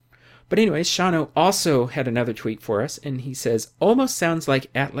But anyways, Shano also had another tweet for us, and he says, almost sounds like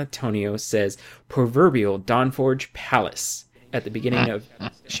Atlatonio says proverbial Dawnforge Palace at the beginning of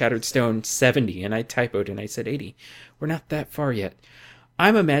Shattered Stone 70, and I typoed and I said 80. We're not that far yet.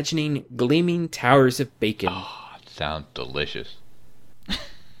 I'm imagining gleaming towers of bacon. Oh, sounds delicious.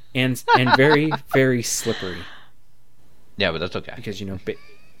 And very, very slippery. Yeah, but that's okay. Because,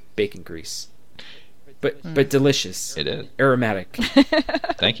 bacon grease. But delicious. It is. Aromatic.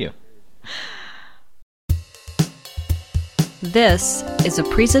 Thank you. This is a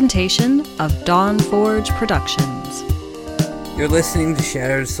presentation of Dawnforge Productions. You're listening to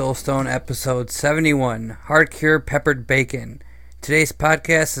Shattered Soulstone episode 71, Hardcure Peppered Bacon. Today's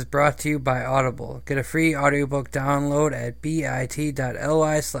podcast is brought to you by Audible. Get a free audiobook download at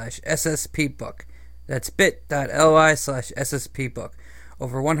bit.ly/sspbook. That's bit.ly/sspbook.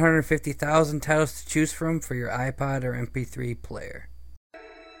 Over 150,000 titles to choose from for your iPod or MP3 player.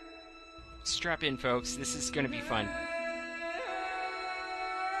 Strap in, folks. This is going to be fun.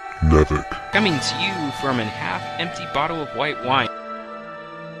 Nevik. Coming to you from a half-empty bottle of white wine.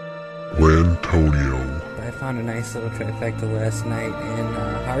 Lantonio. I found a nice little trifecta last night in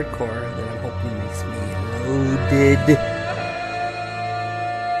hardcore that I'm hoping makes me loaded.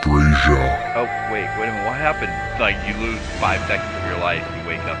 Draja. Oh, wait a minute, what happened? Like, you lose 5 seconds of your life, you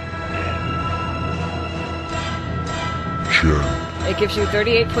wake up dead. Chen. It gives you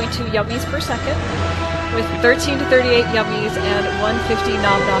 38.2 yummies per second, with 13 to 38 yummies and 150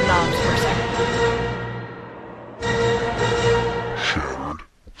 nom nom noms per second. Shattered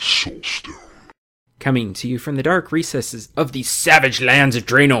Soulstone. Coming to you from the dark recesses of the savage lands of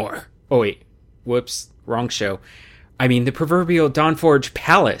Draenor. Oh wait, whoops, wrong show. I mean the proverbial Dawnforge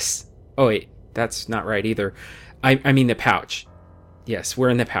Palace. Oh wait, that's not right either. I mean the pouch. Yes, we're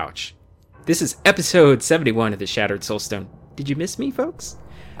in the pouch. This is episode 71 of the Shattered Soulstone. Did you miss me, folks?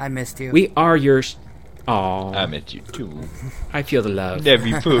 I missed you. We are your... Aww. I met you too. I feel the love.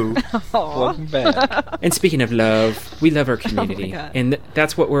 Debbie Pooh. Welcome back. And speaking of love, we love our community. And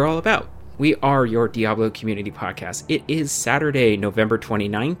that's what we're all about. We are your Diablo community podcast. It is Saturday, November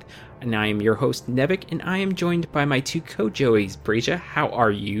 29th, and I am your host, Nevik, and I am joined by my two co-Joeys. Breja, how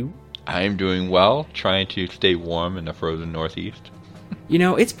are you? I am doing well, trying to stay warm in the frozen Northeast. You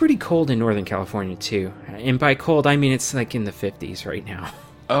know, it's pretty cold in Northern California, too. And by cold, I mean it's like in the 50s right now.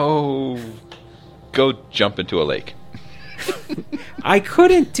 Oh, go jump into a lake. I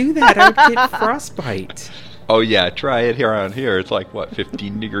couldn't do that. I would get frostbite. Oh, yeah, try it here on here. It's like,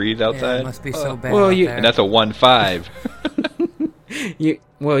 15 degrees outside? Yeah, it must be so bad Well, out you- there. And that's a 1.5. You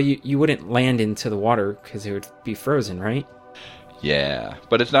wouldn't land into the water because it would be frozen, right? Yeah,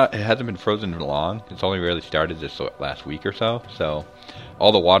 but it hasn't been frozen long. It's only really started this last week or so. So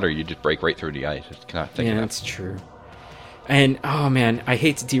all the water, you just break right through the ice. It's kind of Yeah, that's true. And, oh man, I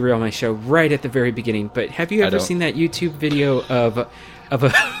hate to derail my show right at the very beginning, but have you ever seen that YouTube video of a of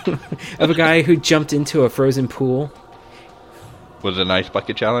a guy who jumped into a frozen pool? Was it an ice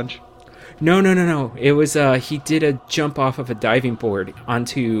bucket challenge? No. It was, he did a jump off of a diving board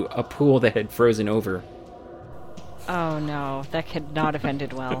onto a pool that had frozen over. Oh no, that could not have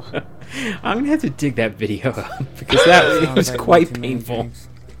ended well. I'm going to have to dig that video up because it was Sounds like quite way too many painful.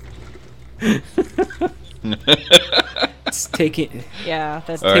 drinks. It's taking... Yeah,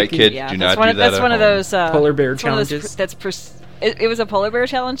 that's All right, kids, yeah, do that's not one, do that that's at one of home. those Polar bear it's one of those challenges? it was a polar bear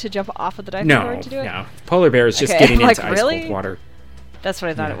challenge to jump off of the diving board to do it. No. Polar bear is just Okay, getting like, into ice really? cold water. That's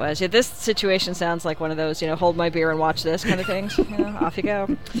what I thought it was. Yeah, this situation sounds like one of those, hold my beer and watch this kind of things. Off you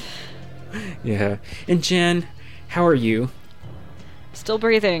go. Yeah. And Jen, how are you? Still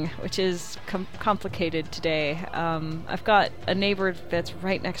breathing, which is complicated today. I've got a neighbor that's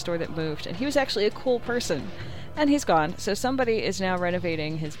right next door that moved, and he was actually a cool person. And he's gone. So somebody is now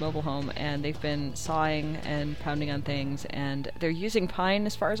renovating his mobile home, and they've been sawing and pounding on things, and they're using pine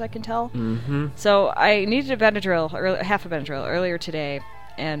as far as I can tell. Mm-hmm. So I needed a Benadryl, or half a Benadryl, earlier today,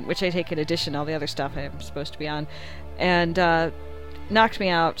 and which I take in addition to all the other stuff I'm supposed to be on. And knocked me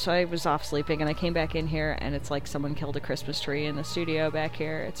out, so I was off sleeping, and I came back in here, and it's like someone killed a Christmas tree in the studio back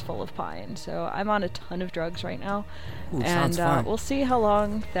here. It's full of pine. So I'm on a ton of drugs right now. Ooh, and sounds fun. we'll see how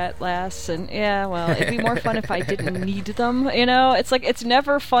long that lasts. And yeah, well, it'd be more fun if I didn't need them. It's like it's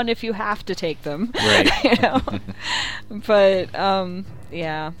never fun if you have to take them. Right. But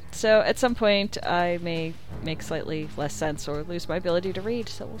yeah. So at some point I may make slightly less sense or lose my ability to read.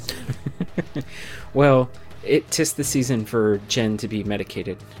 So we'll see. Well, tis the season for Jen to be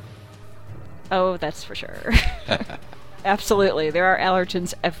medicated. Oh, that's for sure. Absolutely. There are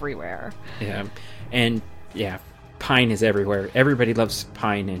allergens everywhere. Yeah. And yeah, pine is everywhere. Everybody loves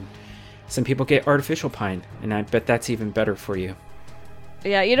pine, and some people get artificial pine, and I bet that's even better for you.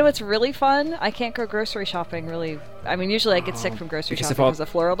 Yeah, you know what's really fun? I can't go grocery shopping, really. I mean, usually I get sick from grocery because shopping of all- because of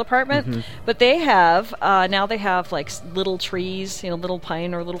the floral department. But they have, now they have, like, little trees, little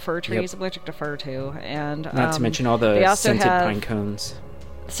pine or little fir trees. I'm allergic to fir, too. And Not to mention all they the also scented have pine cones.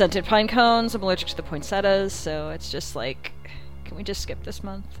 scented pine cones. I'm allergic to the poinsettias, so it's just like, can we just skip this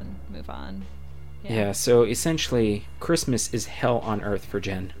month and move on? Yeah, so essentially, Christmas is hell on earth for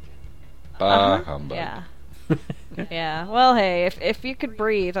Jen. Humbug. Yeah. Yeah. Well, hey, if you could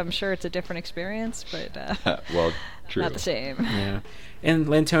breathe, I'm sure it's a different experience, but Well, true. not the same. Yeah. And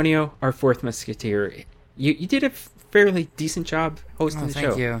Lantonio, our fourth musketeer, you did a fairly decent job hosting the show.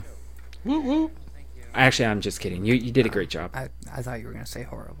 Thank you. Woo woo. Actually, I'm just kidding. You did a great job. I thought you were going to say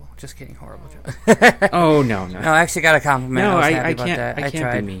horrible. Just kidding, horrible. Oh, no. No, I actually got a compliment. No, I was I happy about can't- that. I can't be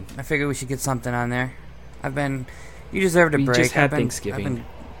tried. mean. I figured we should get something on there. You deserved a We break. just had I've been Thanksgiving.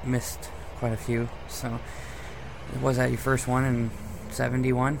 missed quite a few, so. Was that your first one in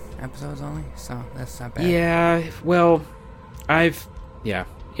 71 episodes only? So that's not bad. Yeah, well,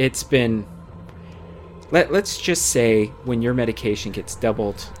 it's been... Let's just say when your medication gets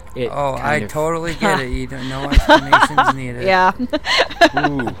doubled, it Oh, I kind of- totally get it. You don't know explanations needed. Yeah.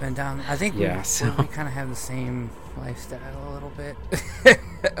 Ooh. Been down. I think Yeah, we so- kind of have the same lifestyle a little bit,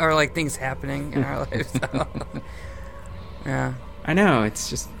 or like things happening in our lives. So. Yeah. I know, it's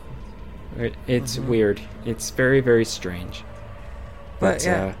just... It's weird. It's very, very strange. But,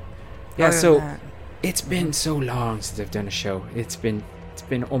 yeah. yeah, Other so than that, it's been so long since I've done a show. It's been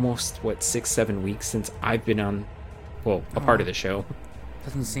almost 6-7 weeks since I've been on, a part of the show.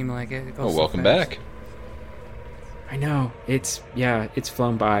 doesn't seem like it. It goes Oh, so welcome fast. back. I know, it's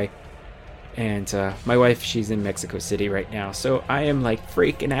flown by. And my wife, she's in Mexico City right now, so I am like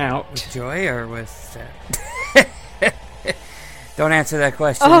freaking out. With joy or with Don't answer that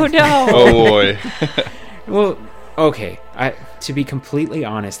question. Oh no. Oh boy. Well, okay. To be completely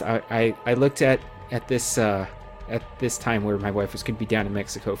honest, I looked at this time where my wife was going to be down in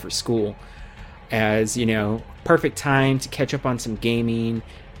Mexico for school as, perfect time to catch up on some gaming.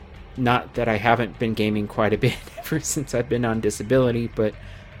 Not that I haven't been gaming quite a bit ever since I've been on disability, but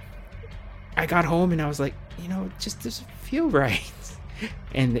I got home and I was like, it just doesn't feel right.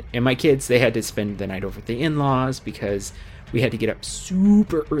 And my kids, they had to spend the night over at the in-laws because we had to get up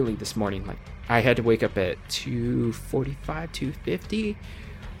super early this morning. Like, I had to wake up at 2:45, 2:50,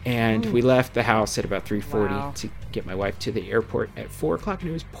 and we left the house at about 3:40 Wow. to get my wife to the airport at 4 o'clock, and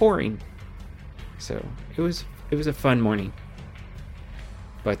it was pouring. So it was a fun morning.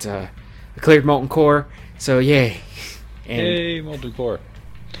 But I cleared Molten Core, so yay! And Yay, Molten Core.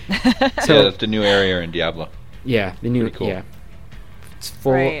 so Yeah, that's the new area in Diablo. yeah, the new Pretty cool. yeah, it's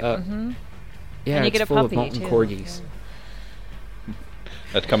full. Right. Yeah, And you it's get a full of puppy, molten too. corgis.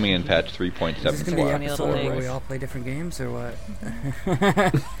 That's coming in patch Is this 3.7. going to be an Funny little episode where things. we all play different games or what?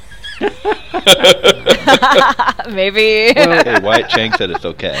 Maybe. Hey, Wyatt Chang said it's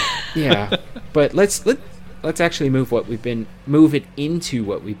okay. Yeah, but let's actually move it into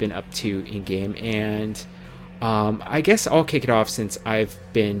what we've been up to in game, and I guess I'll kick it off since I've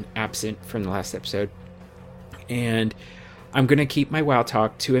been absent from the last episode, and I'm gonna keep my WoW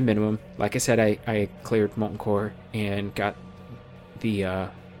talk to a minimum. Like I said, I cleared Molten Core and got the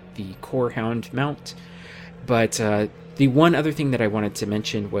Core Hound mount, but the one other thing that I wanted to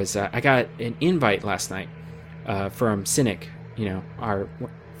mention was I got an invite last night from Cynic, our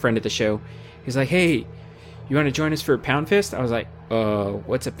friend of the show. He's like, "Hey, you want to join us for a Pound Fist?" I was like,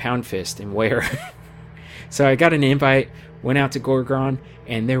 what's a Pound Fist and where?" So I got an invite, went out to Gorgron,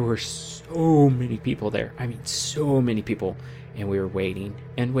 and there were so many people there. I mean, so many people. And we were waiting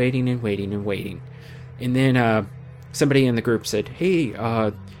and waiting and waiting and waiting. And then somebody in the group said, "Hey,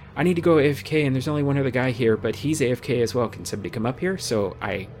 I need to go AFK, and there's only one other guy here, but he's AFK as well. Can somebody come up here?" So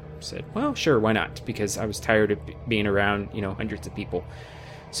I said, "Well, sure, why not?" Because I was tired of being around, hundreds of people.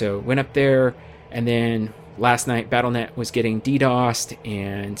 So went up there, and then last night Battle.net was getting DDoSed,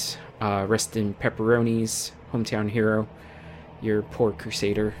 and rest in Pepperoni's hometown hero, your poor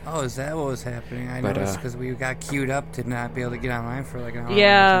Crusader. Oh, is that what was happening? I But, noticed because we got queued up to not be able to get online for like an hour.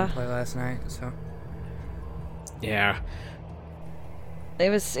 Yeah. To play last night. So Yeah. It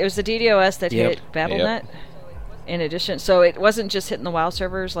was the DDoS that Yep. hit Battle.net. In addition, so it wasn't just hitting the WoW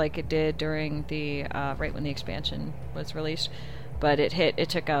servers like it did during the right when the expansion was released, but it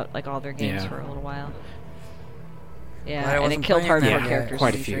took out like all their games Yeah. for a little while. Glad I Yeah, and it wasn't killed playing that hardcore yet. characters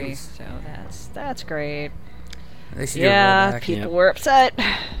Quite a in few. D3, so that's great. they should do a Yeah, rollback. people Yep. were upset.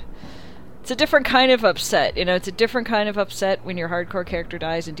 It's a different kind of upset. It's a different kind of upset when your hardcore character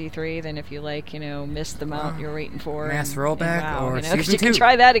dies in D3 than if you missed the mount you're waiting for. Mass in rollback WoW, or 'cause season you can 2.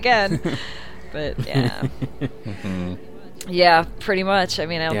 try that again. But yeah, Yeah, pretty much. I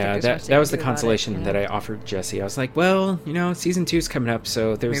mean, I don't Yeah, think there's much that was the they can do about consolation it, you that know? I offered Jesse. I was like, well, season 2's coming up,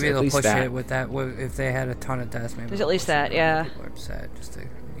 so there's Maybe at they'll least push that. it with that. If they had a ton of deaths, maybe There's they'll at least push it that, when yeah. People are upset. Just to,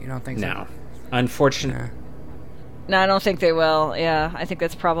 you don't think so? No. Unfortunately. Yeah. No, I don't think they will. Yeah, I think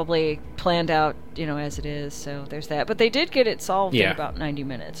that's probably planned out, as it is. So there's that. But they did get it solved in Yeah. about 90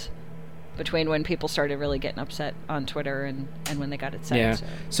 minutes between when people started really getting upset on Twitter and when they got it set. Yeah. So,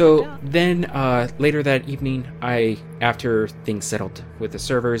 So then later that evening, after things settled with the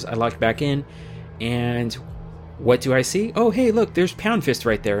servers, I logged back in, and what do I see? Oh, hey, look, there's Pound Fist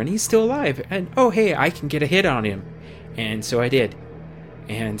right there, and he's still alive. And oh, hey, I can get a hit on him. And so I did.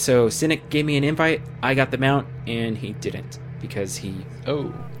 And so Cynic gave me an invite. I got the mount, and he didn't because he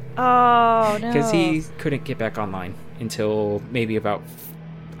Oh. oh no. because he couldn't get back online until maybe about,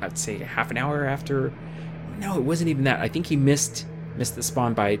 I'd say, half an hour after. No, it wasn't even that. I think he missed the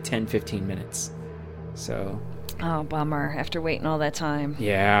spawn by 10-15 minutes. So Oh, bummer. After waiting all that time.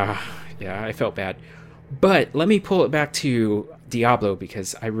 yeah, I felt bad. But let me pull it back to Diablo,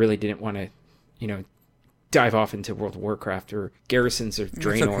 because I really didn't want to dive off into World of Warcraft or Garrisons or It's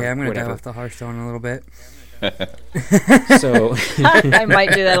Draenor, okay. I'm going to dive whatever. off the Hearthstone a little bit. So I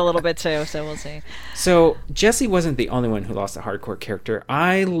might do that a little bit too, so we'll see. So Jesse wasn't the only one who lost a hardcore character.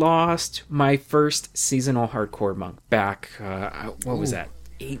 I lost my first seasonal hardcore monk back, what was that,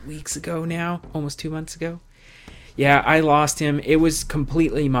 8 weeks ago now? Almost 2 months ago? Yeah, I lost him. It was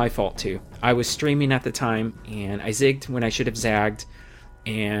completely my fault too. I was streaming at the time, and I zigged when I should have zagged,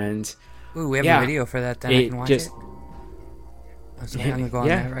 and Ooh, we have Yeah. a video for that. Then I can watch it. So I'm gonna go on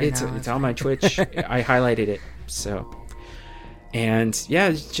that right now. it's on my Twitch. I highlighted it. So, and yeah,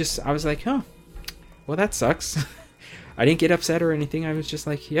 it's just I was like, oh, well, that sucks. I didn't get upset or anything. I was just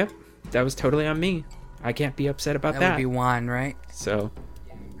like, yep, that was totally on me. I can't be upset about That that. would be Juan, right? So,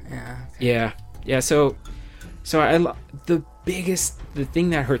 Yeah. yeah. So the thing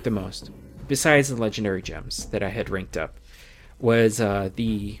that hurt the most, besides the legendary gems that I had ranked up, was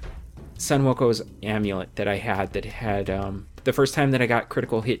the Sunwoko's amulet that I had the first time that I got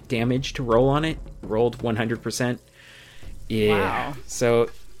critical hit damage to roll on it, rolled 100%. Yeah. Wow. So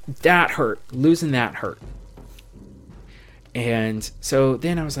that hurt. Losing that hurt. And so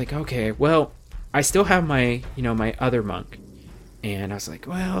then I was like, okay, well, I still have my other monk. And I was like,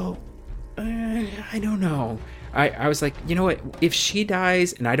 well, I don't know. I was like, you know what? If she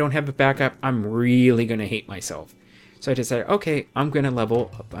dies and I don't have a backup, I'm really going to hate myself. So I decided, okay, I'm going to level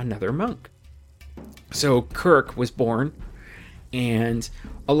up another monk. So Kirk was born, and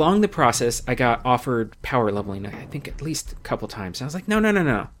along the process, I got offered power leveling, I think at least a couple times. And I was like,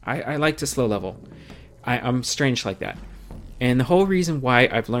 no. I like to slow level. I'm strange like that. And the whole reason why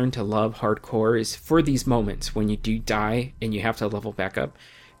I've learned to love hardcore is for these moments when you do die and you have to level back up,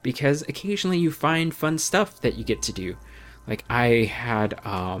 because occasionally you find fun stuff that you get to do. Like I had,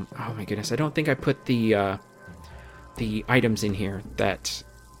 oh my goodness, I don't think I put the items in here but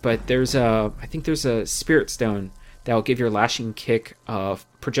I think there's a spirit stone that will give your lashing kick a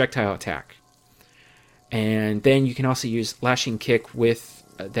projectile attack. And then you can also use lashing kick with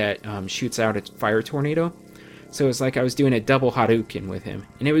that shoots out a fire tornado. So it's like I was doing a double Hadouken with him,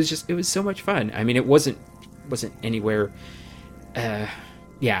 and it was so much fun. I mean, it wasn't anywhere.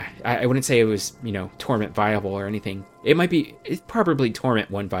 Yeah, I wouldn't say it was Torment viable or anything. It's probably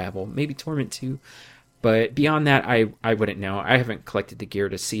Torment 1 viable, maybe Torment 2, but beyond that, I wouldn't know. I haven't collected the gear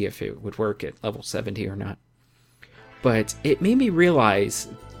to see if it would work at level 70 or not. But it made me realize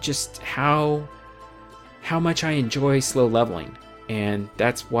just how much I enjoy slow leveling, and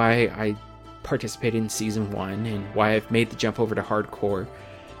that's why I participated in season 1 and why I've made the jump over to hardcore,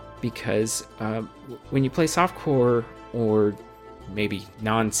 because when you play softcore or maybe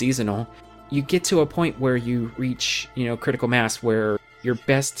non-seasonal, you get to a point where you reach critical mass where your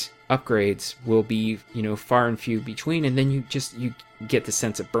best upgrades will be far and few between, and then you get the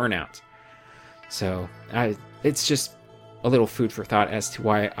sense of burnout. So it's just a little food for thought as to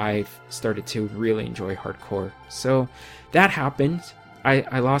why I've started to really enjoy hardcore. So that happened.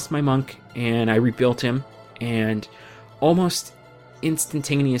 I lost my monk and I rebuilt him, and almost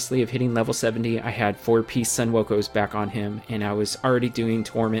instantaneously of hitting level 70, I had 4-piece Sunwokos back on him, and I was already doing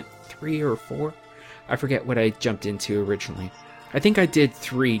Torment 3 or 4. I forget what I jumped into originally. I think I did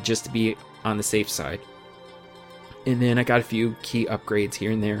 3 just to be on the safe side. And then I got a few key upgrades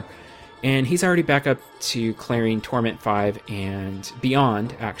here and there. And he's already back up to clearing Torment 5 and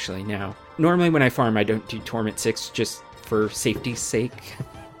beyond, actually, now. Normally when I farm, I don't do Torment 6 just for safety's sake.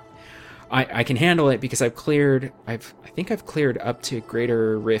 I can handle it because I think I've cleared up to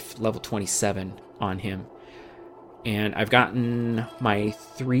Greater Rift level 27 on him. And I've gotten my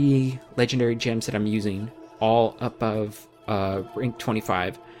 3 legendary gems that I'm using all above rank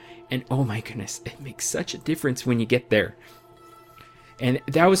 25. And oh my goodness, it makes such a difference when you get there. And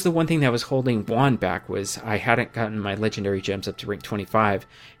that was the one thing that was holding Juan back, was I hadn't gotten my legendary gems up to rank 25,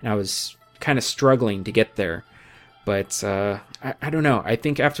 and I was kind of struggling to get there. But I don't know. I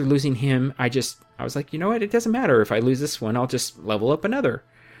think after losing him, I was like, you know what? It doesn't matter if I lose this one. I'll just level up another.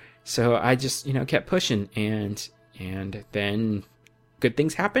 So I just, kept pushing, and then good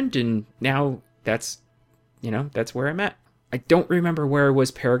things happened, and now that's where I'm at. I don't remember where I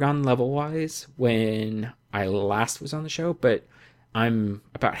was Paragon level-wise when I last was on the show, but I'm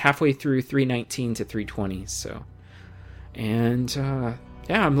about halfway through 319 to 320, so. And,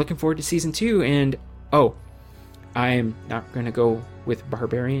 yeah, I'm looking forward to Season 2, and, I'm not going to go with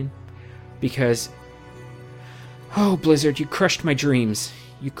Barbarian, because, Blizzard, you crushed my dreams.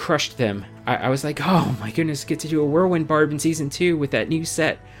 You crushed them. I was like, oh my goodness, get to do a Whirlwind Barb in Season 2 with that new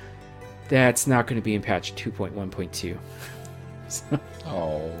set. That's not going to be in patch 2.1.2. So,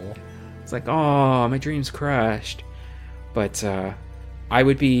 it's like, oh, my dreams crushed. But I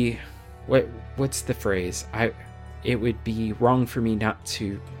would be, what's the phrase? It would be wrong for me not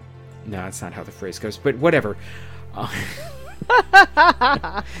to. No, that's not how the phrase goes. But whatever.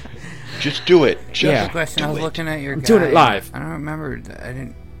 Just do it. The question, I was looking at your I'm guide. doing it live. I don't remember. I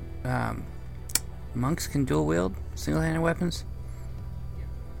didn't. Monks can dual wield single-handed weapons.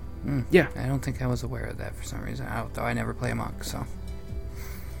 Yeah. I don't think I was aware of that for some reason. Though I never play a monk, so.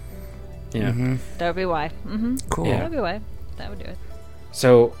 Yeah. That would be why. Mm-hmm. Cool. Yeah. That would be why. That would do it.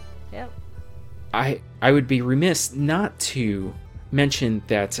 So Yep. I would be remiss not to mention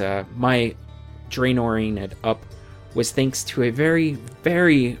that my Draenoring at up was thanks to a very,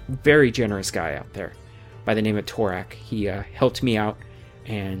 very, very generous guy out there by the name of Torak. He helped me out,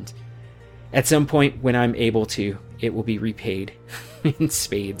 and at some point when I'm able to, it will be repaid in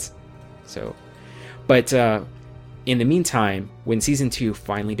spades. So, but in the meantime, when Season 2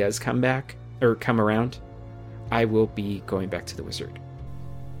 finally does come around, I will be going back to the Wizard.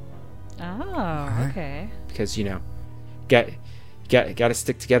 Oh, okay. Because, got to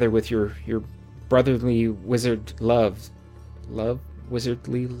stick together with your brotherly wizard love,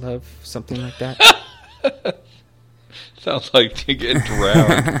 wizardly love, something like that. Sounds like you get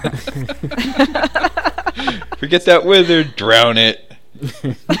drowned. Forget that wizard, drown it.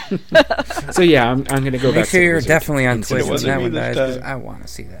 So yeah, I'm gonna go back. Make sure to you're Wizard definitely on and Twitch when wasn't that me one this dies, because time. I want to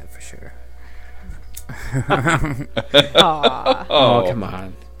see that for sure. Aw. Oh, come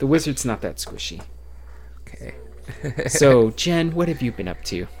on. The wizard's not that squishy. Okay. So, Jen, what have you been up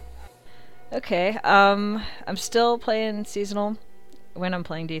to? Okay, I'm still playing seasonal when I'm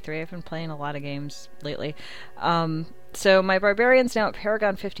playing D3. I've been playing a lot of games lately. So my Barbarian's now at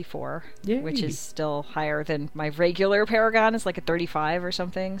Paragon 54, Yay. which is still higher than my regular Paragon. It's like a 35 or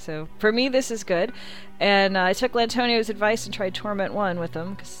something. So for me, this is good. And I took Lantonio's advice and tried Torment 1 with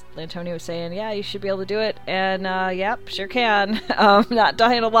him, because Lantonio was saying, yeah, you should be able to do it. And yep, sure can. Not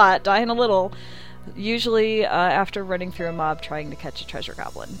dying a lot, dying a little. Usually after running through a mob trying to catch a treasure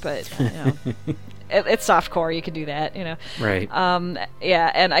goblin, but it's softcore. You can do that, Right.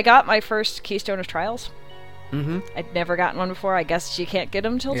 Yeah, and I got my first Keystone of Trials. Mm-hmm. I'd never gotten one before. I guess you can't get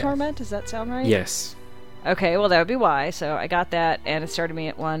them till Yes. Torment. Does that sound right? Yes. Okay, well that would be why. So I got that, and it started me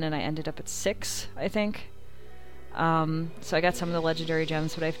at 1, and I ended up at 6, I think. So I got some of the legendary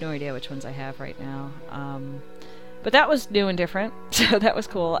gems, but I have no idea which ones I have right now. But that was new and different, so that was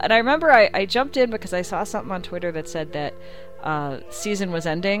cool. And I remember I jumped in because I saw something on Twitter that said that season was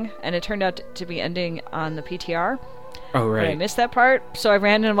ending, and it turned out to be ending on the PTR. Oh, But I right. missed that part, so I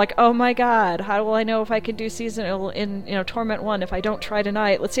ran and I'm like, oh my god, how will I know if I can do seasonal in Torment 1 if I don't try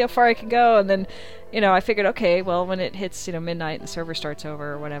tonight? Let's see how far I can go. And then, I figured, okay, well, when it hits, midnight and the server starts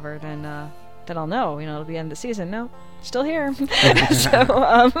over or whatever, then I'll know, it'll be the end of the season. No, still here.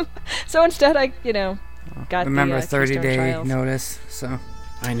 So instead I, got Remember, the 30-day Trials. notice, so.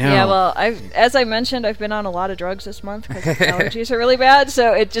 I know. Yeah, well, as I mentioned, I've been on a lot of drugs this month because allergies are really bad.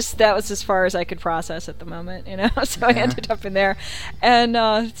 So that was as far as I could process at the moment, So I ended up in there.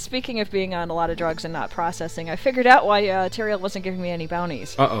 And speaking of being on a lot of drugs and not processing, I figured out why Tyrael wasn't giving me any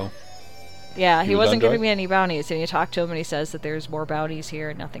bounties. Uh-oh. Yeah, he was on wasn't giving drugs? me any bounties, and you talk to him and he says that there's more bounties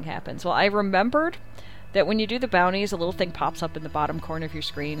here and nothing happens. Well, I remembered that when you do the bounties, a little thing pops up in the bottom corner of your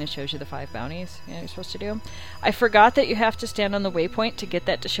screen and shows you the 5 bounties you're supposed to do. I forgot that you have to stand on the waypoint to get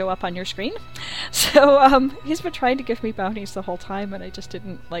that to show up on your screen. So he's been trying to give me bounties the whole time, and I just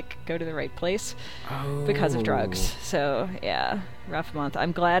didn't go to the right place because of drugs. So yeah, rough month.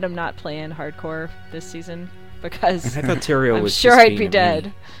 I'm glad I'm not playing hardcore this season because And I thought Tyrael I'm was sure just I'd being be a dead.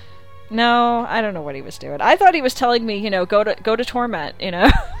 meanie. No, I don't know what he was doing. I thought he was telling me, go to Torment,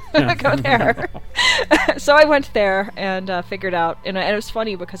 Go there. So I went there and figured out, and it was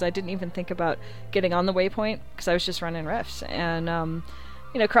funny because I didn't even think about getting on the waypoint because I was just running rifts and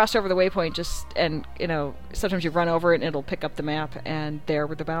crossed over the waypoint and sometimes you run over it and it'll pick up the map and there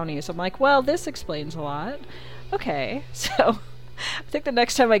were the bounties. I'm like, well, this explains a lot. Okay, so I think the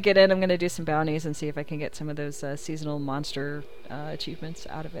next time I get in, I'm going to do some bounties and see if I can get some of those seasonal monster achievements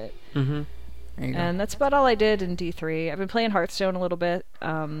out of it. Mm-hmm. And that's about all I did in D3. I've been playing Hearthstone a little bit,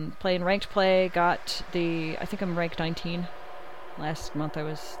 playing ranked play, I think I'm ranked 19. Last month I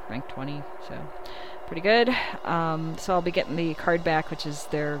was ranked 20, so pretty good. So I'll be getting the card back, which is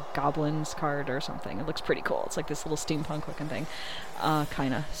their Goblins card or something. It looks pretty cool. It's like this little steampunk looking thing,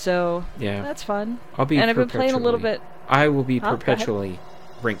 kinda. So yeah, that's fun. I've been playing a little bit. I will be perpetually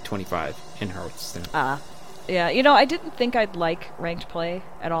ranked 25 in Hearthstone. Yeah, I didn't think I'd like ranked play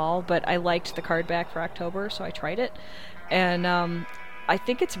at all, but I liked the card back for October, so I tried it. And I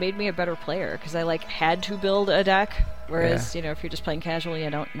think it's made me a better player, because I had to build a deck, whereas, if you're just playing casually, I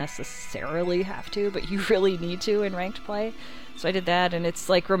don't necessarily have to, but you really need to in ranked play. So I did that, and it's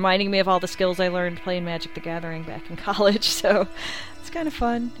reminding me of all the skills I learned playing Magic the Gathering back in college, so it's kind of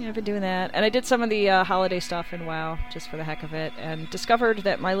fun. I've been doing that. And I did some of the holiday stuff in WoW, just for the heck of it, and discovered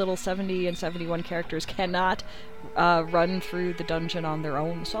that my little 70 and 71 characters cannot run through the dungeon on their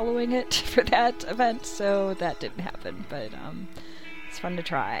own soloing it for that event, so that didn't happen, but it's fun to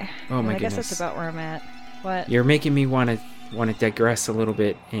try. Oh my goodness. I guess that's about where I'm at. What? You're making me want to digress a little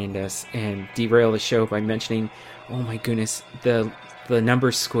bit and derail the show by mentioning, oh my goodness, the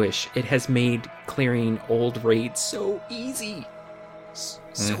number squish. It has made clearing old raids so easy.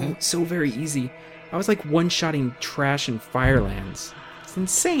 So very easy. I was one-shotting trash and Firelands. It's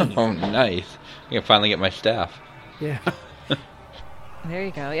insane. Oh, nice. I can finally get my staff. Yeah. There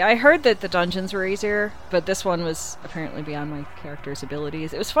you go. Yeah, I heard that the dungeons were easier, but this one was apparently beyond my character's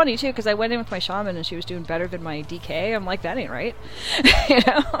abilities. It was funny, too, because I went in with my shaman and she was doing better than my DK. I'm like, that ain't right.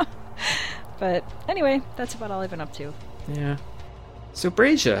 But anyway, that's about all I've been up to. Yeah. So,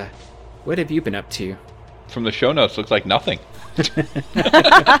 Brazia, what have you been up to? From the show notes, looks like nothing.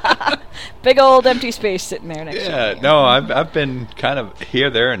 Big old empty space sitting there next to me. Yeah, no, I've been kind of here,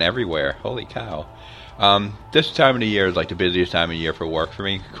 there, and everywhere. Holy cow. This time of the year is the busiest time of year for work for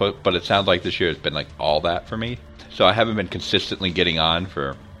me, but it sounds like this year has been all that for me. So I haven't been consistently getting on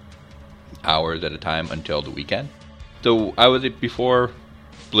for hours at a time until the weekend. So before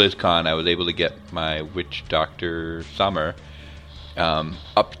BlizzCon, I was able to get my Witch Doctor Summer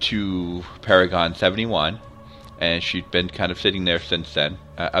up to Paragon 71, and she'd been kind of sitting there since then.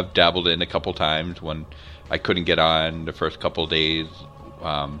 I've dabbled in a couple times when I couldn't get on the first couple days.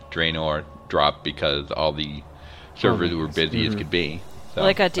 Draenor dropped because all the servers were busy as could be. So well,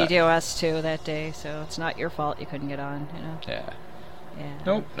 I got DDoS too that day, so it's not your fault you couldn't get on. Yeah.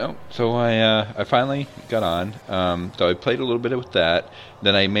 Yeah. Nope. So I finally got on. So I played a little bit with that.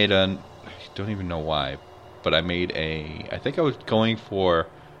 Then I made I don't even know why, but I made I think I was going for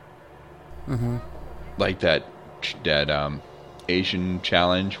that Asian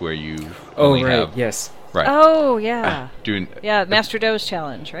challenge where you only have... Yes. Right. Oh, yeah. Yeah, Master Do's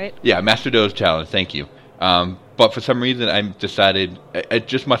challenge, right? Yeah, Master Do's challenge, thank you. But for some reason, I decided... It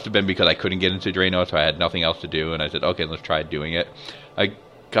just must have been because I couldn't get into Draenor, so I had nothing else to do, and I said, okay, let's try doing it. I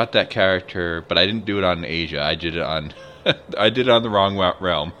got that character, but I didn't do it on Asia. I did it on... I did it on the wrong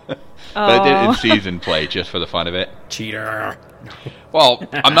realm. But I did it in season play, just for the fun of it. Cheater. Well,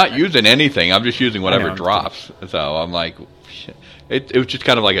 I'm not using anything. I'm just using whatever drops. So I'm like... It was just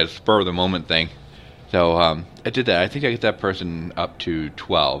kind of like a spur-of-the-moment thing. So I did that. I think I got that person up to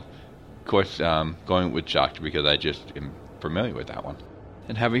 12. Of course, going with Doctor because I just am familiar with that one.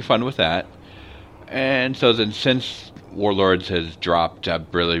 And having fun with that. And so then since Warlords has dropped,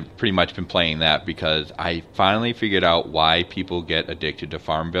 I've really pretty much been playing that because I finally figured out why people get addicted to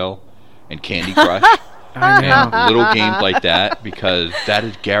Farmville and Candy Crush. I know. And little games like that because that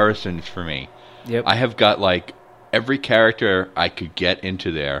is garrisons for me. Yep. I have got every character I could get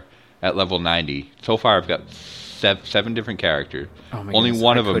into there at level 90. So far, I've got seven different characters. Oh my Only goodness,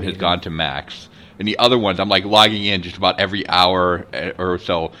 one of them has gone to max. And the other ones, I'm logging in just about every hour or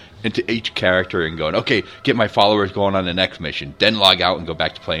so into each character and going, okay, get my followers going on the next mission. Then log out and go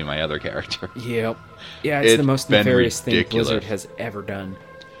back to playing my other character. Yep. Yeah, it's the most nefarious ridiculous. thing Blizzard has ever done.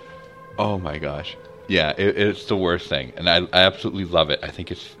 Oh my gosh. Yeah, it's the worst thing. And I absolutely love it. I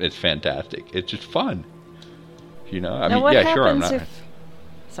think it's fantastic. It's just fun. I mean, yeah, sure, I'm not...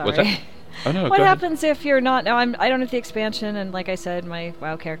 Sorry. What's that? Oh, no, what happens if you're not... No, I don't have the expansion, and like I said, my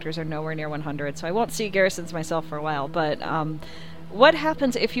WoW characters are nowhere near 100, so I won't see garrisons myself for a while, but What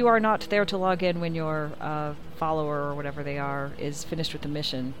happens if you are not there to log in when your follower or whatever they are is finished with the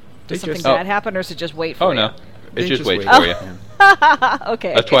mission? They Does something just- bad happen, or does it just wait for Oh you? no, They it just just waits wait. for you.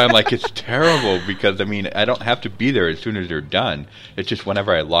 Okay. That's why I'm like, it's terrible because I mean, I don't have to be there as soon as they're done. It's just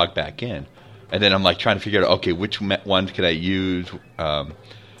whenever I log back in, and then I'm like trying to figure out, okay, which ones could I use, and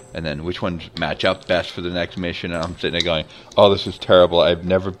then which ones match up best for the next mission. And I'm sitting there going, oh, this is terrible. I've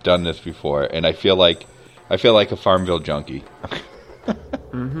never done this before, and I feel like a Farmville junkie.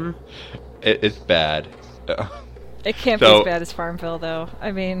 Mm-hmm. It's bad. It can't be So- as bad as Farmville, though.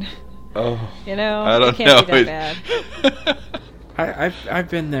 I mean, Oh, you know, I don't it can't know. be that bad. I've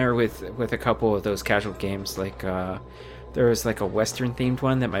been there with a couple of those casual games. Like there was like a Western themed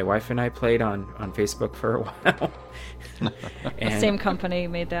one that my wife and I played on Facebook for a while. The same company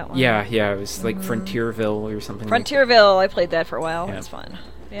made that one. Yeah, it was like Frontierville or something. Frontierville, I played that for a while. Yeah. It was fun.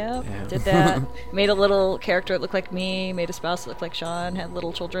 Yeah, Yeah. did that. Made a little character that looked like me, made a spouse that looked like Sean, had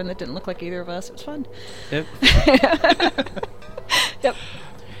little children that didn't look like either of us. It was fun. Yep. Yep.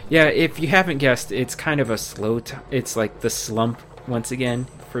 Yeah, if you haven't guessed, it's kind of a slow. It's like the slump once again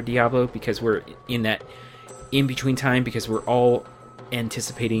for Diablo because we're in that in between time because we're all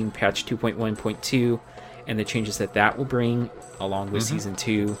anticipating patch 2.1.2 and the changes that will bring along with season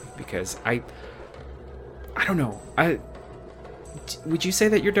 2. Because I don't know. Would you say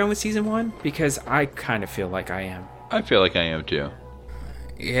that you're done with season 1? Because I kind of feel like I am. I feel like I am too.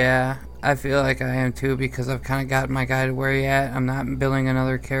 Yeah, I feel like I am too because I've kind of got my guy to where he at. I'm not building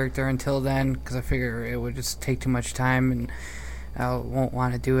another character until then because I figure it would just take too much time and I won't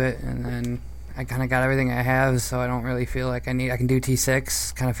want to do it. And then I kind of got everything I have, so I don't really feel like I can do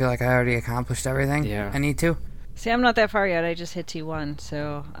T6. Kind of feel like I already accomplished everything I need to. See, I'm not that far yet. I just hit T1,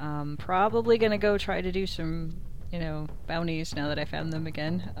 so I'm probably going to go try to do some, bounties now that I found them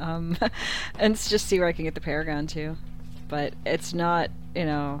again. And just see where I can get the Paragon too. But it's not,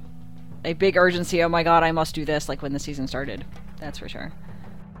 a big urgency, oh my god, I must do this, like when the season started. That's for sure.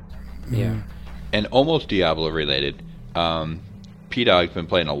 Yeah. And almost Diablo related, P-Dog's been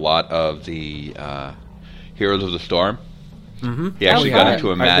playing a lot of the Heroes of the Storm. Mm-hmm. He actually Oh, got yeah. into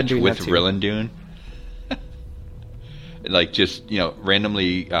a I've been match doing with that too. Rillandune. Like, just,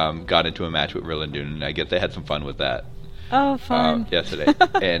 randomly got into a match with Rillandune, and I guess they had some fun with that. Oh, fun. Yesterday.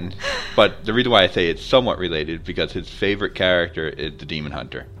 But the reason why I say it's somewhat related because his favorite character is the Demon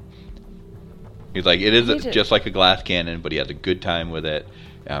Hunter. He's like, it is just like a glass cannon, but he has a good time with it.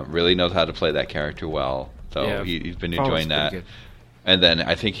 Really knows how to play that character well. So Yeah, he's been Fall's enjoying pretty that. good. And then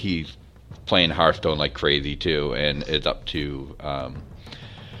I think he's playing Hearthstone like crazy too, and is up to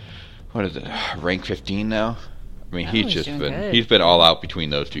what is it, rank 15 now? I mean, Oh, he's he's just doing been good. he's been all out between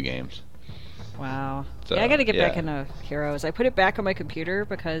those two games. Wow. So, Yeah, I got to get back yeah. into Heroes. I put it back on my computer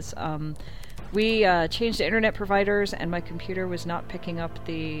because we changed to internet providers, and my computer was not picking up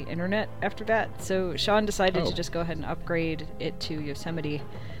the internet after that. So Sean decided to just go ahead and upgrade it to Yosemite,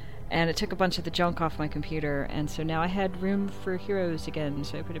 and it took a bunch of the junk off my computer. And so now I had room for Heroes again,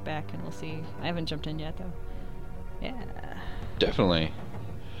 so I put it back, and we'll see. I haven't jumped in yet, though. Yeah. Definitely.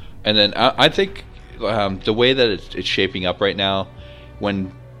 And then I think the way that it's shaping up right now,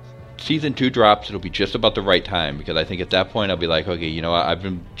 when Season 2 drops, it'll be just about the right time, because I think at that point I'll be like, okay, you know what, I've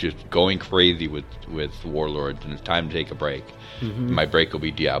been just going crazy with Warlords, and it's time to take a break. Mm-hmm. My break will be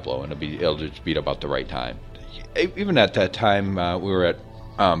Diablo, and it'll just be about the right time. Even at that time, we were at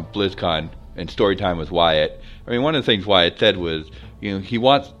BlizzCon and story time with Wyatt. I mean, one of the things Wyatt said was,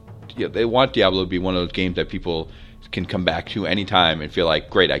 they want Diablo to be one of those games that people can come back to anytime and feel like,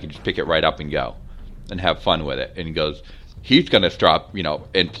 great, I can just pick it right up and go and have fun with it. And he goes, he's going to drop,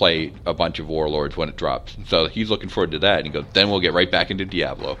 and play a bunch of Warlords when it drops. So he's looking forward to that. And he goes, then we'll get right back into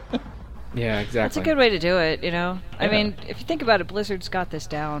Diablo. Yeah, exactly. That's a good way to do it, I mean, if you think about it, Blizzard's got this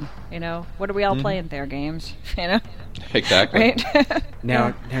down, What are we all playing? Their games, Exactly. Right?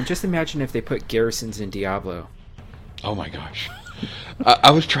 Now just imagine if they put garrisons in Diablo. Oh my gosh.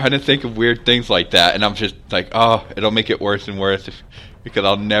 I was trying to think of weird things like that, and I'm just like, oh, it'll make it worse and worse because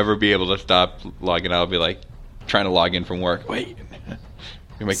I'll never be able to stop logging out. I'll be like trying to log in from work. Wait,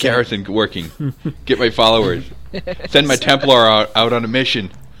 get my garrison working. Get my followers. Send my Templar out on a mission.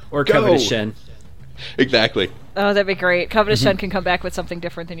 Or Go! Covetous Shen. Exactly. Oh, that'd be great. Covetous Shen can come back with something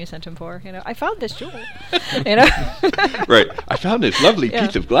different than you sent him for. I found this jewel. Right. I found this lovely Yeah.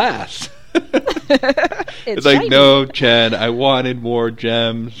 piece of glass. It's like, shiny. no, Chen, I wanted more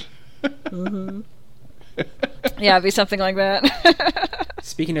gems. Yeah, it'd be something like that.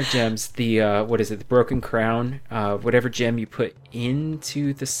 Speaking of gems, the the Broken Crown, whatever gem you put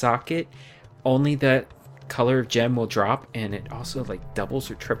into the socket, only that color of gem will drop, and it also like doubles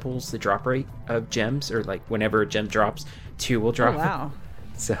or triples the drop rate of gems, or like whenever a gem drops, 2 will drop. Oh, wow.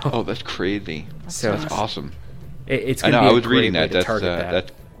 So Oh, that's crazy. so That's awesome. it's I gonna know. be I a was reading great way that. to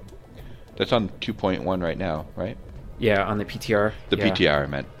target That's on 2.1 right now, right? Yeah, on the PTR. The yeah. PTR I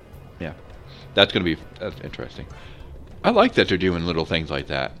meant. Yeah, that's interesting. I like that they're doing little things like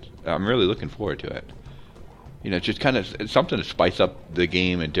that. I'm really looking forward to it. You know, it's just kind of it's something to spice up the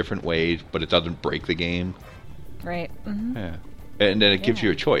game in different ways, but it doesn't break the game. Right. Mm-hmm. Yeah, and then it gives you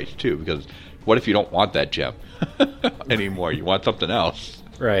a choice too, because what if you don't want that gem anymore? You want something else.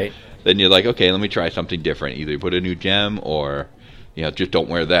 Right. Then you're like, okay, let me try something different. Either put a new gem, or just don't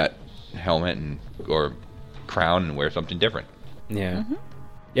wear that helmet or crown and wear something different. Yeah. Mm-hmm.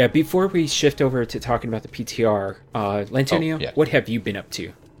 Yeah, before we shift over to talking about the PTR, Lantonio, yeah. what have you been up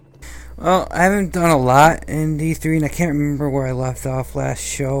to? Well, I haven't done a lot in D3, and I can't remember where I left off last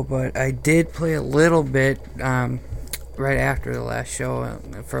show, but I did play a little bit right after the last show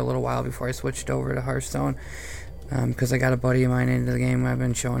for a little while before I switched over to Hearthstone, because I got a buddy of mine into the game. I've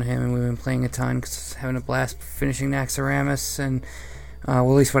been showing him, and we've been playing a ton, because having a blast finishing Naxxramas, and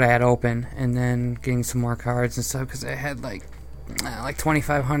well, at least what I had open, and then getting some more cards and stuff, because I had like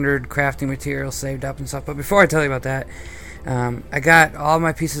 2,500 crafting materials saved up and stuff. But before I tell you about that, I got all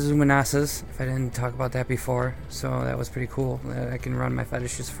my pieces of Manasas, if I didn't talk about that before, so that was pretty cool. I can run my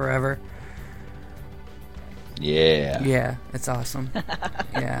fetishes forever. Yeah. Yeah, it's awesome.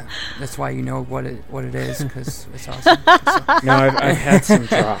 Yeah, that's why you know what it is, because it's awesome. So, No, I've had some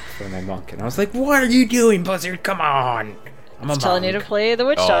drop for my monk, and I was like, what are you doing, Blizzard? Come on. I'm a Telling you monk. to play the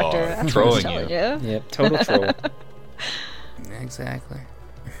Witch Doctor. That's what trolling it's telling you. Yep, total troll. exactly.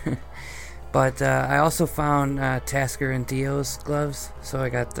 But I also found Tasker and Theo's gloves, so I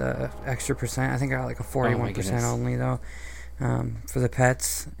got the extra percent. I think I got like a 41% goodness. only, though, for the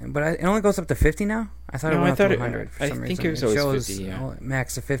pets. But it only goes up to 50 now? I thought it No, went I up thought to it- 100 for I some think reason. it was always shows 50, yeah.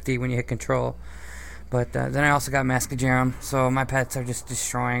 max of 50 when you hit control. But then I also got Mascajarum, so my pets are just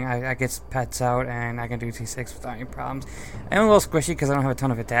destroying. I get pets out, and I can do T6 without any problems. I'm a little squishy because I don't have a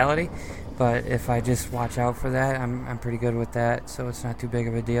ton of vitality, but if I just watch out for that, I'm pretty good with that, so it's not too big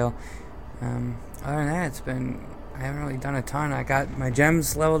of a deal. Other than that, I haven't really done a ton. I got my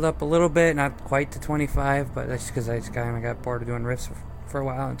gems leveled up a little bit, not quite to 25, but that's because I just got bored of doing rifts for a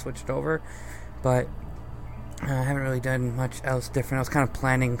while and switched over. But I haven't really done much else different. I was kind of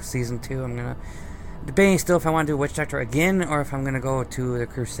planning Season 2. I'm debating still if I want to do Witch Doctor again, or if I'm going to go to the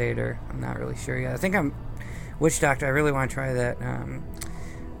Crusader. I'm not really sure yet. I think I'm Witch Doctor. I really want to try that,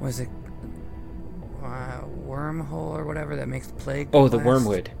 was it Wormhole or whatever that makes the plague Oh, the last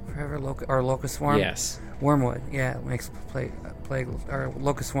Wormwood. forever, or Locust Swarm. Yes. Wormwood, yeah, it makes plague or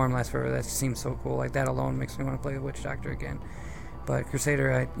Locust Swarm last forever. That seems so cool. Like that alone makes me want to play the Witch Doctor again. But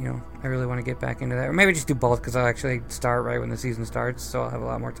Crusader, I really want to get back into that, or maybe just do both, because I'll actually start right when the season starts, so I'll have a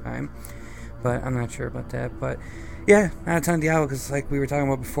lot more time. But I'm not sure about that. But yeah, not a ton of Diablo, because like we were talking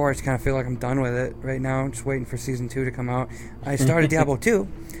about before, I just kind of feel like I'm done with it right now. I'm just waiting for Season 2 to come out. I started Diablo 2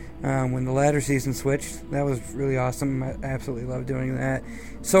 when the latter season switched. That was really awesome. I absolutely love doing that.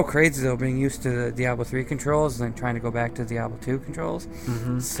 So crazy, though, being used to the Diablo 3 controls and then trying to go back to Diablo 2 controls.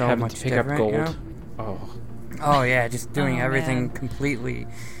 Mm-hmm. So Having much to pick different, up gold. you know? Oh, yeah, just doing Oh, everything man. completely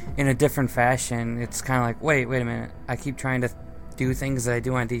in a different fashion. It's kind of like, wait a minute. I keep trying to do things that I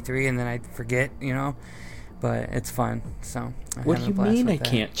do on D3 and then I forget, But it's fun, so I'm What do having you a blast mean I with that.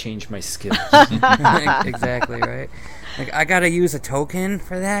 can't change my skills? Exactly, right? Like, I gotta use a token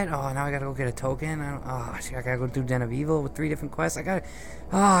for that? Oh, now I gotta go get a token? I gotta go do Den of Evil with 3 different quests? I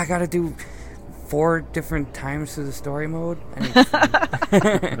gotta do 4 different times through the story mode?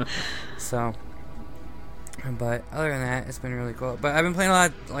 So... But other than that, it's been really cool. But I've been playing a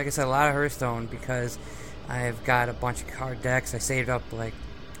lot, like I said, a lot of Hearthstone, because I've got a bunch of card decks. I saved up like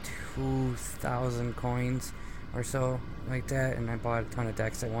 2,000 coins or so, like that, and I bought a ton of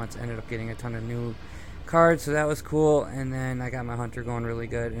decks at once. Ended up getting a ton of new cards, so that was cool. And then I got my Hunter going really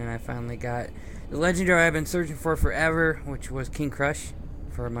good, and I finally got the legendary I've been searching for forever, which was King Crush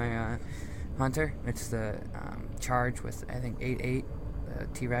for my Hunter. It's the charge with, I think, 8/8.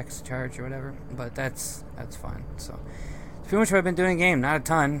 T-Rex charge or whatever, but that's fun. So it's pretty much what I've been doing in game. Not a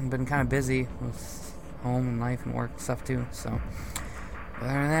ton. Been kind of busy with home and life and work stuff too. So other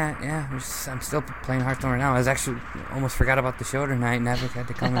than that, yeah, I'm still playing Hearthstone right now. I was actually almost forgot about the show tonight. Nevik had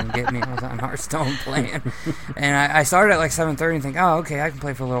to come in and get me. I was on Hearthstone playing, and I started at like 7:30 and think, oh, okay, I can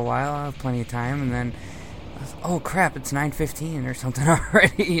play for a little while. I have plenty of time, and then oh crap, it's 9:15 or something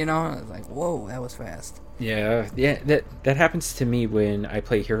already. I was like, whoa, that was fast. Yeah, that happens to me when I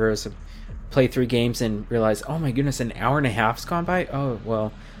play Heroes, play 3 games and realize, oh my goodness, an hour and a half's gone by. Oh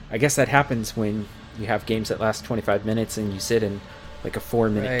well, I guess that happens when you have games that last 25 minutes and you sit in like a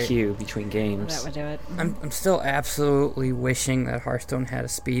 4-minute Right. queue between games. That would do it. I'm still absolutely wishing that Hearthstone had a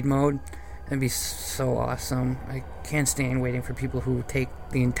speed mode. That'd be so awesome. I can't stand waiting for people who take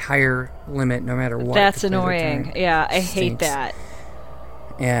the entire limit no matter what. That's to play their annoying. turn. Yeah, I hate Stinks. that.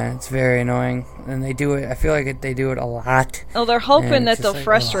 Yeah, it's very annoying. And they do it, I feel like they do it a lot. Oh, they're hoping And that it's they'll just like,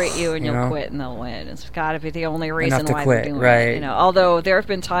 frustrate ugh, you and you you'll know? quit and they'll win. It's got to be the only reason to why quit, they're doing right. it. Although there have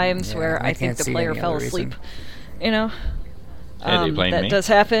been times Yeah, where I I think can't the see player any fell other asleep. reason. Hey, they blame that me. does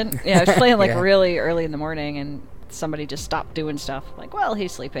happen. Yeah, I was playing like Yeah. really early in the morning and somebody just stopped doing stuff. Like, well,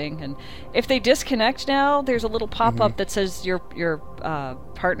 he's sleeping. And if they disconnect now, there's a little pop-up that says your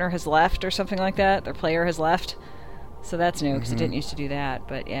partner has left or something like that. Their player has left. So that's new because it didn't used to do that.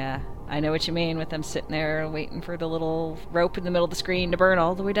 But yeah, I know what you mean with them sitting there waiting for the little rope in the middle of the screen to burn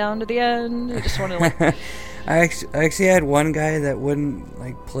all the way down to the end. I just want to like... I actually had one guy that wouldn't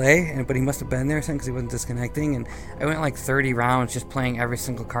play, but he must have been there because he wasn't disconnecting. And I went 30 rounds just playing every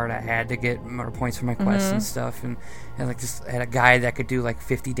single card I had to get more points for my quests and stuff. And just had a guy that could do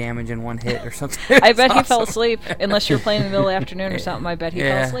 50 damage in one hit or something. I bet he fell asleep. Unless you were playing in the middle of the afternoon or something, I bet he fell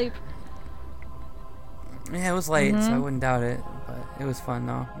Yeah. asleep. Yeah, it was late, so I wouldn't doubt it. But it was fun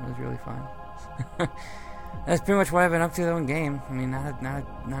though. It was really fun. That's pretty much what I've been up to though in game. I mean, not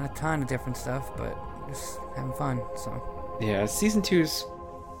a ton of different stuff, but just having fun. So Yeah, season 2's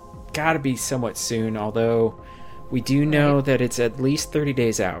got to be somewhat soon, although we do know that it's at least 30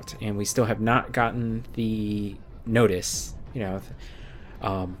 days out, and we still have not gotten the notice.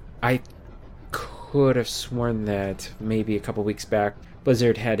 I could have sworn that maybe a couple weeks back,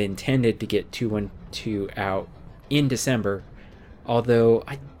 Blizzard had intended to get 2.12 out in December, although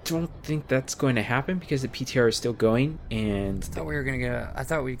I don't think that's going to happen because the PTR is still going, and I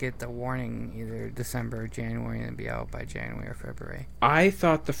thought we'd get the warning either December or January and it'd be out by January or February. I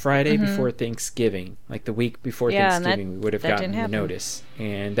thought the Friday before Thanksgiving, like the week before Yeah, and Thanksgiving, we would have that gotten didn't the happen. notice,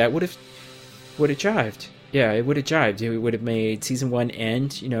 and that would have jived. Yeah, it would have jived. It would have made season 1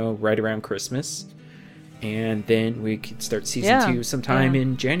 end, right around Christmas, and then we could start season 2 sometime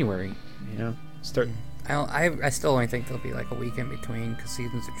in January. Start. I still only think there'll be a week in between because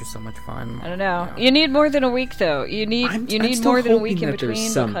seasons are just so much fun. I don't know. You need more than a week, though. You need I'm more still than a week hoping in that there's between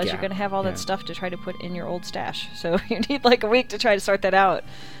some because you're gap. going to have all Yeah. that stuff to try to put in your old stash. So you need a week to try to sort that out.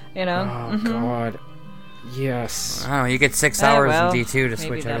 Oh God. Yes. I don't know. You get 6 hours well, in D2 to maybe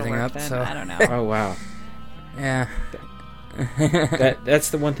switch that'll everything work up. then. So I don't know. Oh wow. yeah. That's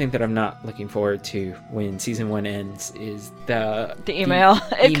the one thing that I'm not looking forward to when season 1 ends is the email.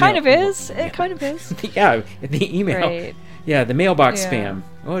 It kind of is. Yeah. It kind of is. Yeah, the email. Right. Yeah, the mailbox Yeah. spam.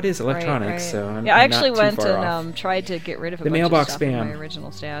 Oh, it is electronic, Right, right. so I'm, yeah, I I'm not actually too went far and off. tried to get rid of a The bunch mailbox of stuff in my spam.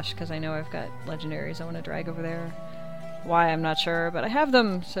 original stash because I know I've got legendaries I want to drag over there. Why, I'm not sure, but I have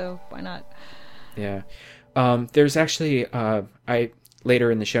them, so why not? Yeah. There's actually I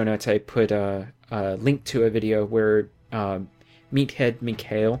later in the show notes I put a link to a video where Meathead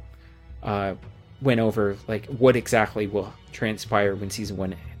Mikhail went over what exactly will transpire when season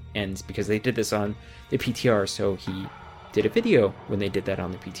 1 ends, because they did this on the PTR, so he did a video when they did that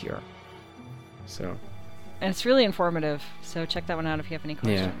on the PTR. So And it's really informative, so check that one out if you have any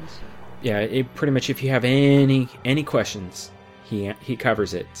questions. yeah, it pretty much, if you have any questions, he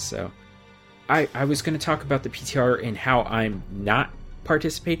covers it. So I was going to talk about the PTR and how I'm not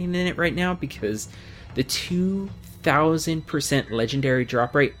participating in it right now because the 2,000% legendary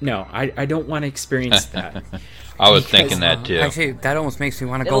drop rate. No, I don't want to experience that. I was thinking that too. Actually, that almost makes me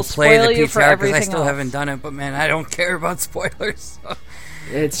want to It'll go play the spoil you for PTR because I everything still else. haven't done it. But man, I don't care about spoilers. So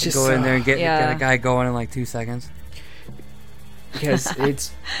It's just go in there and get Yeah. a guy going in 2 seconds. because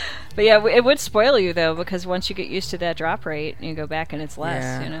it's But yeah, it would spoil you though, because once you get used to that drop rate, you go back and it's less.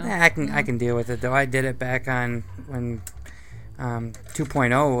 Yeah. You know. Yeah, I can deal with it though. I did it back on when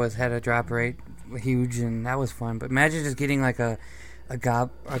 2.0 had a drop rate huge, and that was fun. But imagine just getting a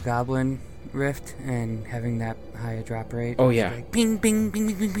goblin rift and having that high a drop rate. Oh, Just yeah. ping ping ping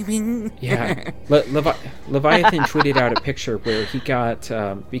ping ping ping ping. yeah. Leviathan tweeted out a picture where he got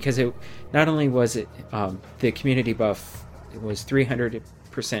because it not only was it the community buff, it was 300%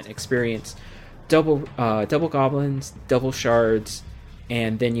 experience, double goblins, double shards,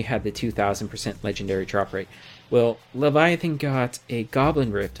 and then you had the 2,000% legendary drop rate. Well, Leviathan got a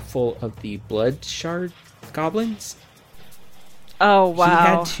goblin rift full of the blood shard goblins. Oh wow. He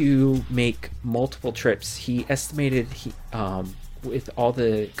had to make multiple trips. He estimated with all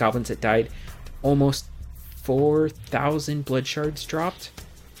the goblins that died, almost 4,000 blood shards dropped.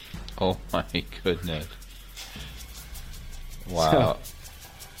 Oh my goodness! Wow.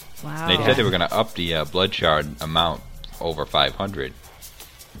 Wow. They said they were going to up the blood shard amount over 500.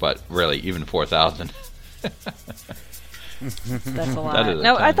 but really, even 4,000. That's a lot. That is a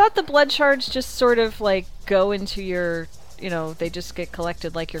No, I ton. thought the blood shards just sort of like go into your, they just get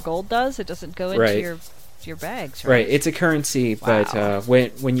collected like your gold does. It doesn't go into Right. your bags, right? Right, it's a currency, but Wow.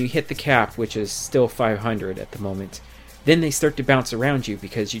 when you hit the cap, which is still 500 at the moment, then they start to bounce around you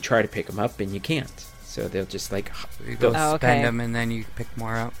because you try to pick them up and you can't. So they'll just like, You go Oh, okay. spend them and then you pick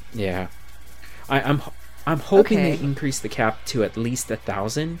more up. yeah. I'm hoping Okay. they increase the cap to at least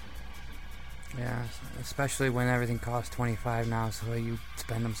 1,000. Yeah, especially when everything costs 25 now, so you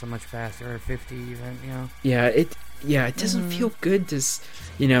spend them so much faster, or 50 even, Yeah, it doesn't feel good to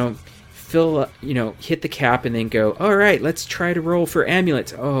hit the cap and then go, all right, let's try to roll for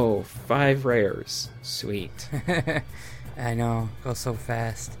amulets. Oh, 5 rares. Sweet. I know, goes so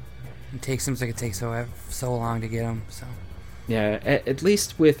fast. Seems like it takes so long to get them, so. Yeah, at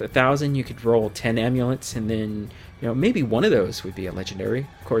least with 1,000 you could roll 10 amulets, and then maybe one of those would be a legendary.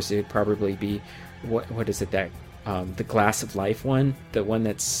 Of course, it would probably be what is it, that the Glass of Life one, the one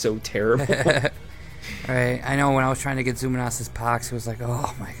that's so terrible. Right, I know when I was trying to get Zumanos's Pox, it was like,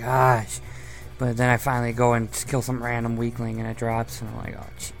 oh my gosh. But then I finally go and just kill some random weakling and it drops, and I'm like, oh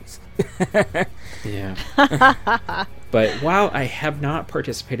jeez. Yeah. But while I have not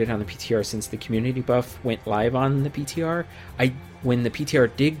participated on the PTR since the community buff went live on the PTR, when the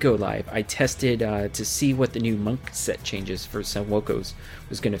PTR did go live, I tested to see what the new monk set changes for Senwokos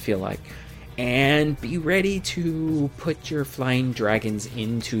was going to feel like. And be ready to put your flying dragons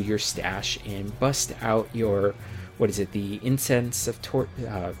into your stash and bust out your, the Incense of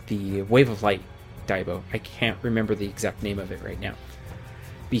the Wave of Light Daibo. I can't remember the exact name of it right now.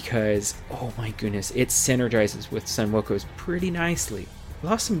 Because, oh my goodness, it synergizes with Senwokos pretty nicely.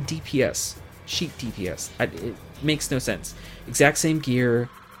 Lost some DPS, sheet DPS. It makes no sense. Exact same gear,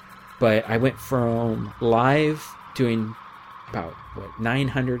 but I went from live doing about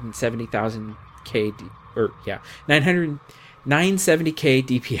 970,000 970k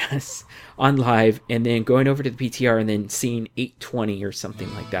DPS on live, and then going over to the PTR and then seeing 820 or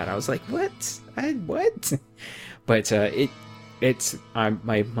something like that. I was like, what? What? But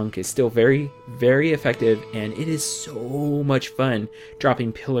my monk is still very, very effective, and it is so much fun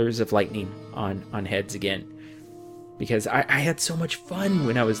dropping pillars of lightning on heads again. Because I had so much fun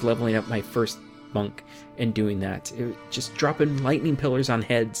when I was leveling up my first monk and doing that. Just dropping lightning pillars on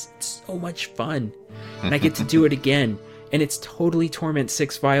heads. It's so much fun. And I get to do it again. And it's totally Torment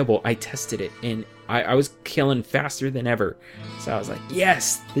 6 viable. I tested it, and I was killing faster than ever. So I was like,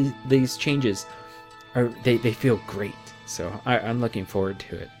 yes, these changes, they feel great. So I'm looking forward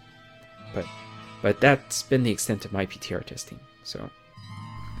to it. But that's been the extent of my PTR testing. So,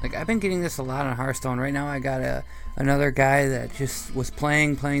 Like, I've been getting this a lot on Hearthstone. Right now I got another guy that just was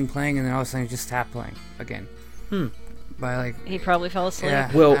playing, and then all of a sudden he just stopped playing again. By He probably fell asleep.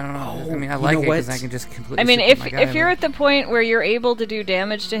 yeah, Well, I don't know. I mean, I you like know it because what? I can just completely I mean, stick with my guy, if you're but- at the point where you're able to do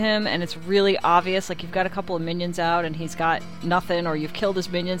damage to him and it's really obvious, like you've got a couple of minions out and he's got nothing, or you've killed his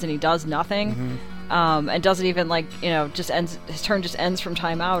minions and he does nothing, and doesn't even just ends, his turn just ends from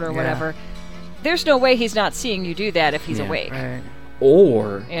timeout or Yeah. whatever. There's no way he's not seeing you do that if he's Yeah, awake. Right.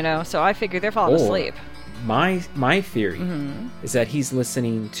 or So I figure they're falling Or- asleep. my theory is that he's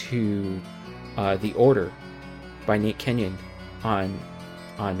listening to The Order by Nate Kenyon on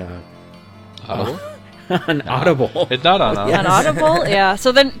Audible? on Audible. It's not on Yeah. On Audible, yeah.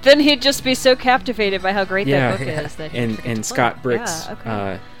 So then he'd just be so captivated by how great Yeah. that book is that he'd and forget to play. Scott Brick's Yeah,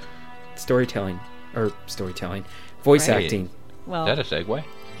 okay. voice Right. acting. Well, Is that a segue?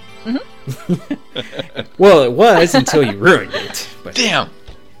 Well, it was until you ruined it. But, Damn!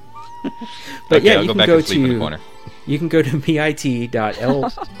 but Okay, yeah, I'll you go can back go and sleep in the to corner. you can go to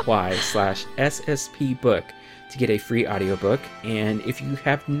bit.ly/SSPbook to get a free audiobook. And if you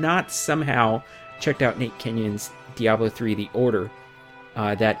have not somehow checked out Nate Kenyon's Diablo 3 The Order,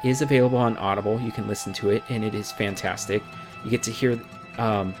 that is available on Audible. You can listen to it, and it is fantastic. You get to hear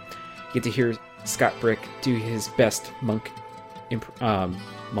Scott Brick do his best monk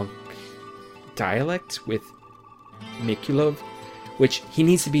dialect with Mikulov, which he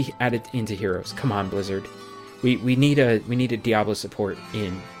needs to be added into Heroes. Come on, Blizzard. We need a Diablo support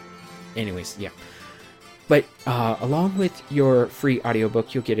in. Anyways, yeah. But along with your free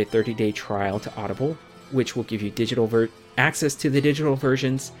audiobook, you'll get a 30-day trial to Audible, which will give you access to the digital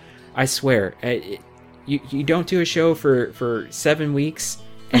versions. I swear, you don't do a show for 7 weeks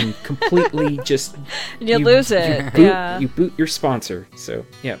and completely just you lose it. You boot your sponsor. So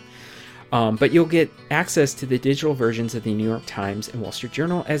yeah. But you'll get access to the digital versions of the New York Times and Wall Street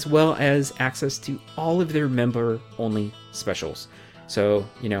Journal, as well as access to all of their member-only specials. So,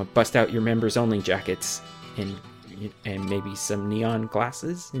 bust out your members-only jackets and, and maybe some neon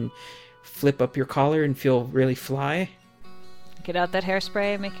glasses and flip up your collar and feel really fly. Get out that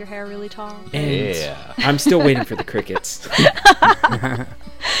hairspray, make your hair really tall. And Yeah. I'm still waiting for the crickets.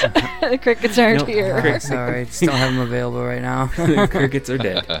 The crickets aren't Nope. here. Sorry, just don't have them available right now. The crickets are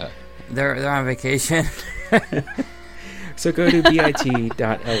dead. They're on vacation. So go to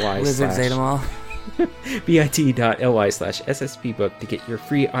bit.ly Lizards ate them all. bit.ly/SSPbook to get your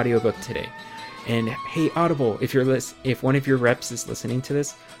free audiobook today. And hey, Audible, if one of your reps is listening to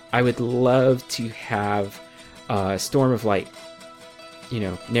this, I would love to have Storm of Light,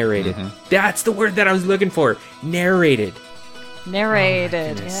 narrated. That's the word that I was looking for. Narrated. Narrated. Oh, my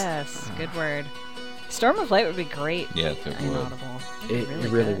goodness. Yes, good word. Storm of Light would be great. Yeah, it in would. Audible. It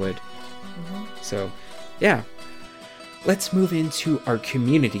really would. So, yeah. Let's move into our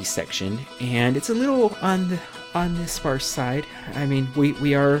community section, and it's a little on the sparse side. I mean,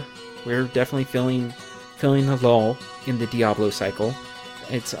 we're definitely feeling the lull in the Diablo cycle.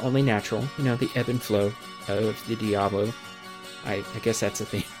 It's only natural, the ebb and flow of the Diablo. I guess that's a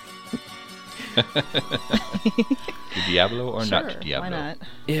thing. The Diablo or Sure, not Diablo? why not?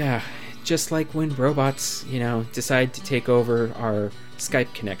 Yeah, just like when robots, decide to take over our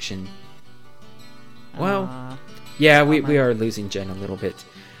Skype connection. Well, yeah, we are losing Jen a little bit.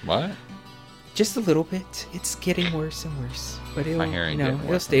 What? Just a little bit. It's getting worse and worse, but My hearing getting worse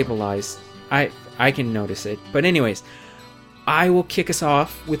it'll and stabilize. I can notice it. But anyways, I will kick us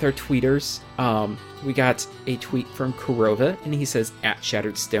off with our tweeters. We got a tweet from Kurova, and he says,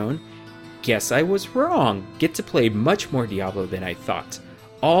 @Shattered Stone, guess I was wrong. Get to play much more Diablo than I thought.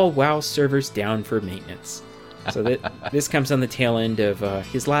 All WoW servers down for maintenance. So this comes on the tail end of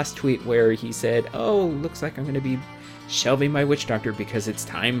his last tweet where he said, oh, looks like I'm going to be shelving my Witch Doctor because it's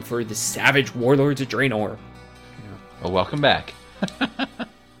time for the Savage Warlords of Draenor. Well, welcome back.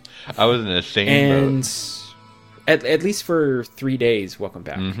 I was in the same And boat. at least for 3 days, welcome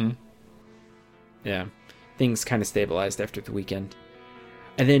back. Mm-hmm. Yeah, things kind of stabilized after the weekend.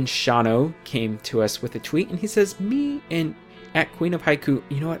 And then Shano came to us with a tweet, and he says, me and at Queen of Haiku,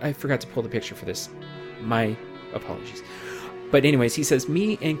 you know what? I forgot to pull the picture for this. My apologies. But anyways, he says,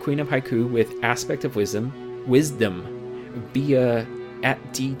 me and Queen of Haiku with Aspect of Wisdom, be at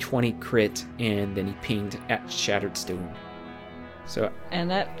D20 crit, and then he pinged at Shattered Stone. So, And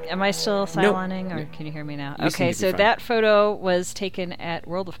that, am I still siloning, or can you hear me now? You seem Okay, to be so fine. that photo was taken at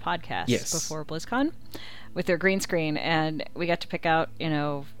World of Podcasts Yes. before BlizzCon with their green screen, and we got to pick out,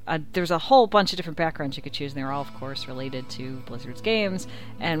 there's a whole bunch of different backgrounds you could choose, and they were all, of course, related to Blizzard's games,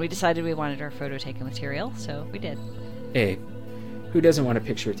 and we decided we wanted our photo taken with Tyrael, so we did. hey, who doesn't want a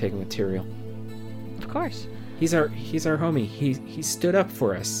picture taken with Tyrael? Of course. He's our homie. He stood up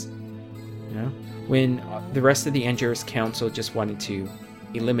for us. When the rest of the Angelus Council just wanted to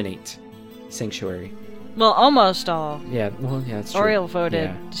eliminate Sanctuary. Well, almost all. Yeah, that's true. Oriel voted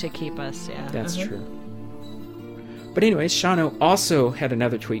Yeah, to keep us, yeah. that's true. But anyways, Shano also had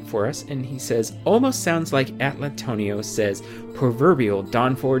another tweet for us, and he says, almost sounds like Atlatonio says proverbial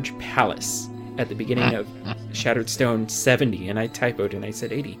Dawnforge Palace at the beginning of Shattered Stone 70, and I typoed and I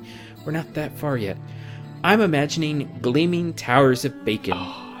said 80. We're not that far yet. I'm imagining gleaming towers of bacon.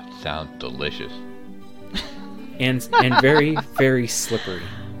 Oh, it sounds delicious. and very, very slippery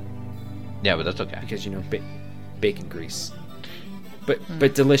Yeah, but that's okay. because bacon grease,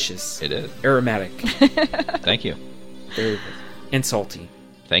 but delicious. It is. Aromatic, Thank you. very, and salty.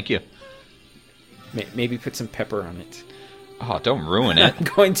 Thank you. Maybe put some pepper on it. Oh, don't ruin it. I'm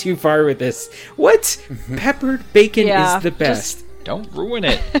going too far with this. What? Peppered bacon Yeah, is the best. Don't ruin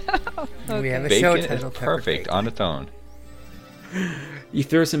it. We have a show Bacon title. is perfect on its own. You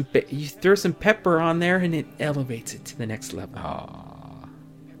throw some pepper on there, and it elevates it to the next level. Oh.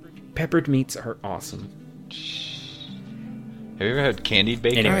 Peppered meats are awesome. Have you ever had candied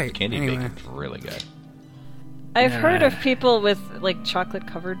bacon? Anyway. Alright, Candied anyway. bacon's really good. I've heard of people with,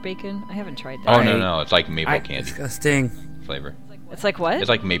 chocolate-covered bacon. I haven't tried that. Oh, no. It's like maple candy Disgusting. flavor. It's like what? It's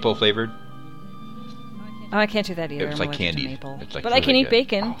like maple flavored. Oh, I can't do that either. It's I'm like allergic to candied. maple. It's like but I can really eat good.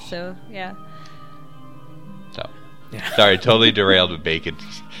 bacon, Oh. so yeah. So, Yeah. sorry, totally derailed with bacon.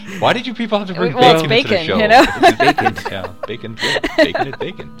 Why did you people have to bring Well, it's bacon into the bacon, show? you know? It's bacon. Yeah, bacon's good. Bacon is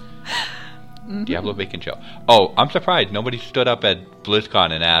bacon. Diablo Bacon Show. Oh, I'm surprised nobody stood up at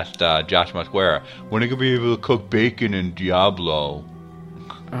BlizzCon and asked Josh Mosquera, when are you going to be able to cook bacon in Diablo?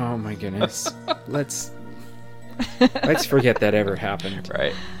 Oh my goodness. Let's forget that ever happened.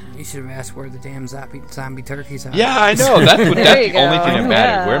 Right? You should have asked where the damn zombie turkeys are. Yeah, I know. That's There that's you the only go. thing that matters.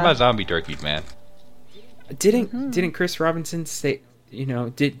 Yeah. Where are my zombie turkeys, man? Didn't Chris Robinson say?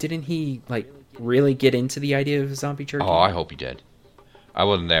 Didn't he really get into the idea of a zombie turkey? Oh, I hope he did. I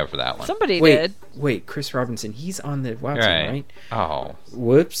wasn't there for that one. Somebody did. Wait, Chris Robinson, he's on the WoW team, right? Oh.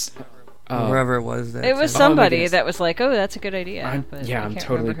 Whoops. Whoever it was. It was Oh, somebody goodness. that was like, "Oh, that's a good idea." I'm but I I'm can't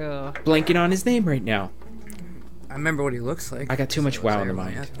totally remember who. blanking on his name right now. I remember what he looks like. I got too much So WoW in the everyone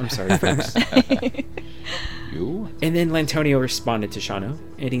mind. asked. I'm sorry, folks. You? And then Lantonio responded to Shano,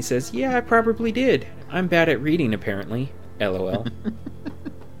 and he says, "Yeah, I probably did. I'm bad at reading, apparently. LOL."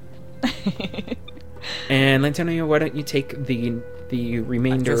 And Lantonio, why don't you take the I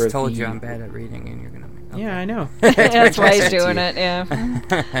remainder just of told the... you I'm bad at reading, and you're gonna. Okay. Yeah, I know. That's why he's to doing you. it. Yeah.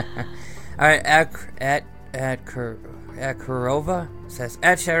 All right, at Kurova says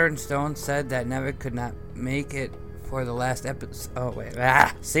at Sharon Stone said that Nevik could not make it for the last episode. Oh wait,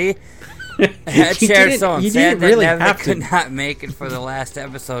 see. At Sharon Stone said that really Nevik have to. could not make it for the last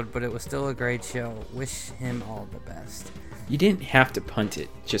episode, but it was still a great show. Wish him all the best. You didn't have to punt it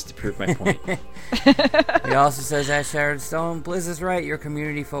just to prove my point. He also says at Sharon Stone, Blizz is right. Your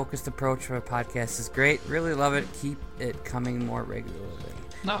community-focused approach for a podcast is great. Really love it. Keep it coming more regularly.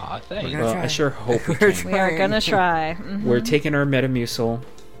 Nah, thanks. gonna Well, try. I sure hope we We're can. We are gonna try. Mhm. We're taking our Metamucil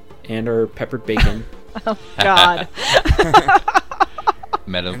and our peppered bacon. God.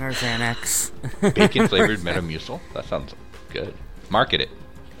 And our Xanax. Bacon flavored Metamucil. That sounds good. Market it.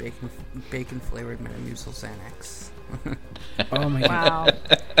 Bacon flavored Metamucil Xanax. Oh my god. Wow.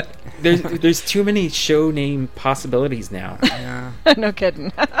 There's too many show name possibilities now. Yeah. No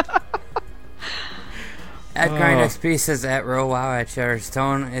kidding. At Grind XP says at Row Wow at Sharon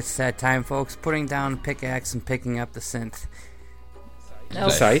Stone. It's that time, folks. Putting down the pickaxe and picking up the synth. No.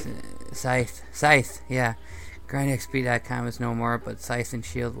 Scythe? Scythe, yeah. GrindXP.com is no more, but Scythe and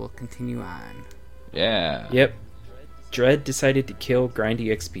Shield will continue on. Yeah. Yep. Dread decided to kill Grindy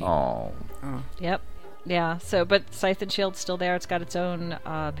XP. Oh. Yep. Yeah. So, but Scythe and Shield's still there. It's got its own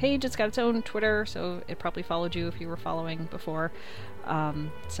page. It's got its own Twitter. So it probably followed you if you were following before.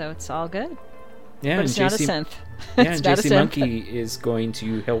 So it's all good. Yeah, But it's and not a synth. Yeah, It's and not a JC synth. Monkey is going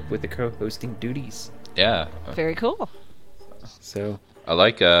to help with the co-hosting duties. Yeah. Very cool. So I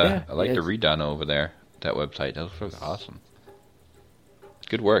like Yeah, the it's- redone over there. That website. That looks awesome.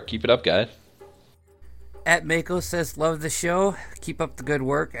 Good work. Keep it up, guys. At Mako says, love the show. Keep up the good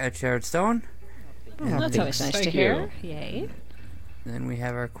work at Sharon Stone. That's always nice Thank to hear. Yay. Then we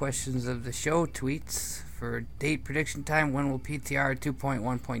have our questions of the show tweets. For date prediction time, when will PTR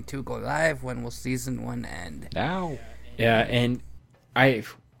 2.1.2 go live? When will Season 1 end? Now. yeah, and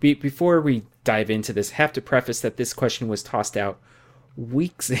before we dive into this, have to preface that this question was tossed out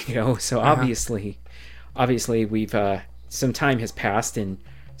weeks ago. So obviously we've some time has passed, and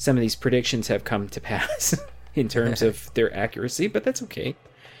some of these predictions have come to pass in terms of their accuracy. But that's okay.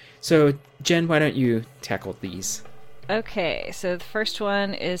 So Jen, why don't you tackle these? Okay, so the first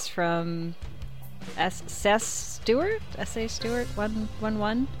one is from S.A. Stewart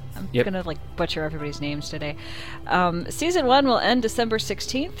 111. I'm Yep. gonna butcher everybody's names today. Season 1 will end December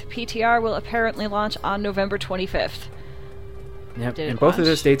 16th. PTR will apparently launch on November 25th. Yep, Did it and both of launch?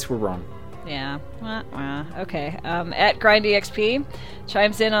 those dates were wrong. Yeah. Wah, wah. Okay. At GrindyXP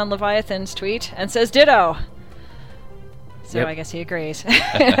chimes in on Leviathan's tweet and says ditto. So Yep. I guess he agrees.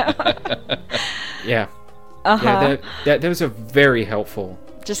 Yeah. Uh-huh. Yeah, that was a very helpful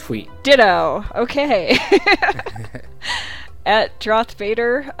Just tweet. Ditto. Okay. At Droth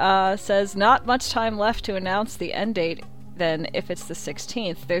Vader says, not much time left to announce the end date. Then, if it's the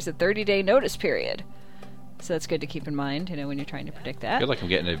 16th, there's a 30-day notice period. So that's good to keep in mind, when you're trying to predict I that. feel like I'm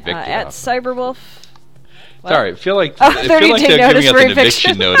getting evicted. At off. Cyberwolf. Sorry, I feel like Oh, I feel like 30-day they're giving notice us for an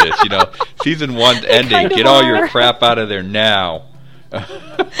eviction notice. Season 1's ending. kind of Get all your are. crap out of there now.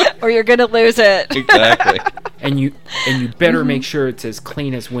 Or you're gonna lose it. Exactly. And you better make sure it's as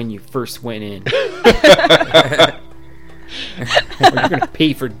clean as when you first went in. Or you're gonna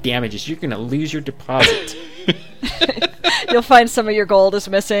pay for damages. You're gonna lose your deposit. You'll find some of your gold is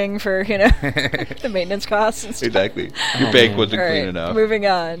missing for, the maintenance costs and stuff. Exactly. Your Oh, bank man. wasn't All clean right, enough. moving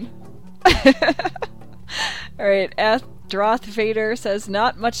on. All right, at Droth Vader says,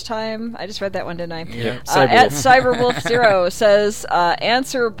 not much time. I just read that one, didn't I? Yeah, At Cyberwolf. Cyberwolf Zero says,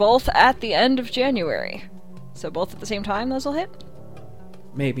 answer both at the end of January. So both at the same time, those will hit?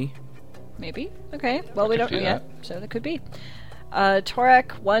 Maybe. Maybe. Okay. Well, we could don't know see yet, so that could be.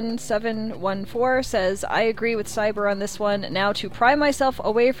 Torak1714 says, I agree with Cyber on this one. Now to pry myself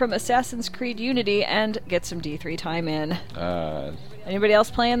away from Assassin's Creed Unity and get some D3 time in. Anybody else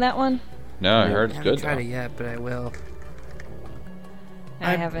playing that one? No, I heard I it's haven't good. tried Though. it yet, but I will.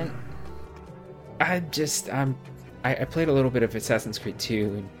 I haven't. I played a little bit of Assassin's Creed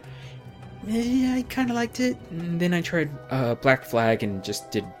 2, and I kind of liked it. And then I tried Black Flag and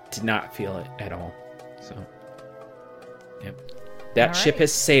just did not feel it at all. So, yep. That All ship right.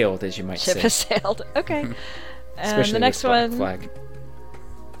 has sailed, as you might Ship say. has sailed. Okay. And Especially the next with Black one. Flag.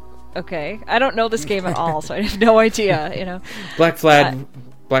 Okay. I don't know this game at all, so I have no idea, you know. Black Flag.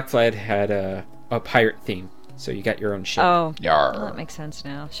 Black Flag had a pirate theme, so you got your own ship. Oh, Yarr. well, that makes sense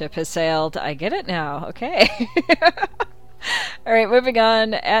now. Ship has sailed. I get it now. Okay. All right, moving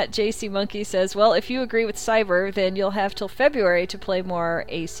on. At JC Monkey says, well, if you agree with Cyber, then you'll have till February to play more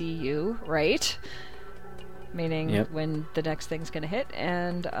ACU, right? Meaning Yep. when the next thing's going to hit.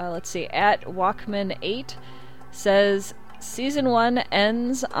 And let's see. At Walkman8 says, Season 1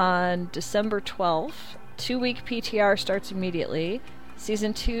 ends on December 12th. 2-week PTR starts immediately.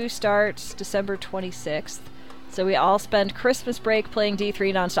 Season 2 starts December 26th. So we all spend Christmas break playing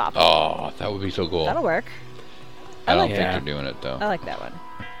D3 nonstop. Oh, that would be so cool. That'll work. I don't like think that. they're doing it though. I like that one.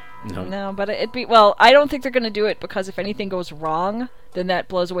 No. No, but it'd be, well, I don't think they're going to do it because if anything goes wrong, then that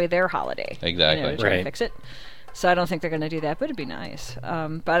blows away their holiday. Exactly. To try to Right. fix it. So I don't think they're going to do that, but it'd be nice.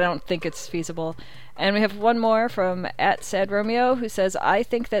 But I don't think it's feasible. And we have one more from at Sad Romeo who says, I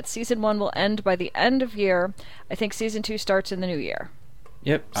think that Season 1 will end by the end of year. I think Season 2 starts in the new year.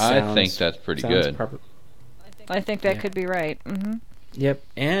 Yep. I think that's pretty sounds good. I think that Yeah. could be right. hmm Yep.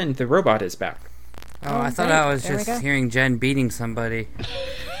 And the robot is back. Oh, I thought great. I was There we just go. hearing Jen beating somebody.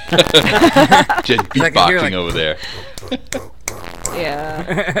 Just I can beatboxing hear, like- over there. Yeah.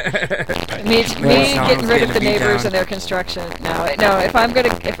 me Sounds getting rid of getting the beat neighbors down. and their construction. No. If I'm gonna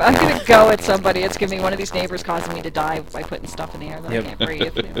go at somebody, it's gonna be one of these neighbors causing me to die by putting stuff in the air that Yep. I can't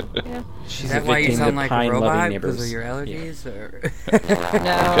breathe. Yeah. She's Is that why you evicting sound the like a pine-loving robot neighbors. because of your Yeah. allergies? Or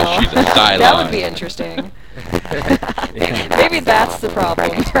No. She's a Cylon. That would be interesting. Maybe that's the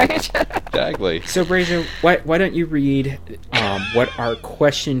problem, right? Exactly. So, Brazier, why don't you read what our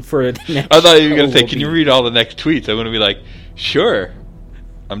question for the next I thought you were going show to say, will can you be? read all the next tweets? I'm going to be like, sure.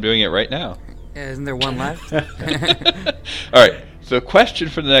 I'm doing it right now. Yeah, isn't there one left? All right. So, question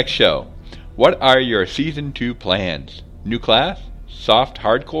for the next show. What are your Season 2 plans? New class? Soft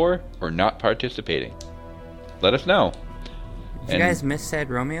hardcore? Or not participating? Let us know. Did you And- guys miss Sad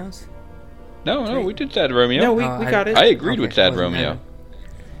Romeos? No, we did Sad Romeo. No, we Oh, got it. I agreed with Okay, Sad wasn't Romeo.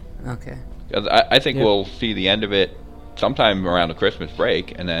 that- Okay. 'Cause I think Yeah. we'll see the end of it sometime around the Christmas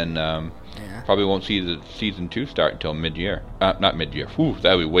break, and then Yeah. probably won't see the Season 2 start until mid-year. Not mid-year. Whew,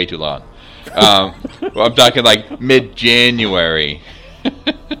 that would be way too long. Well, I'm talking like mid-January.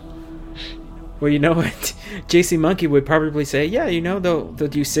 Well, you know what? JC Monkey would probably say, yeah, they'll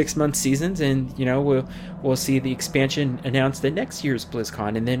do 6-month seasons, and we'll see the expansion announced at next year's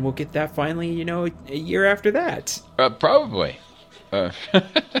BlizzCon, and then we'll get that finally, a year after that. Probably.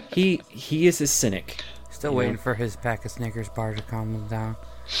 He is a cynic. Still Yeah. waiting for his pack of Snickers bar to calm him down.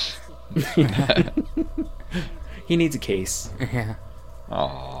 He needs a case. Yeah.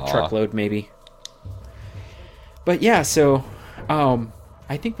 Aww. Truckload maybe. But yeah, so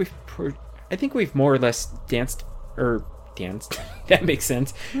I think we've more or less danced. That makes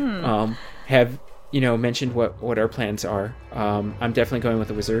sense. Have mentioned what our plans are. I'm definitely going with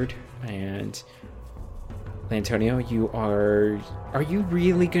the wizard. And Lantonio, are you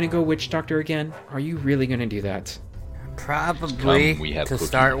really gonna go witch doctor again? Are you really gonna do that? Probably we have to cookies.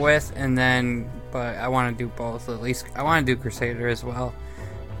 start with, and then, but I want to do both at least. I want to do Crusader as well,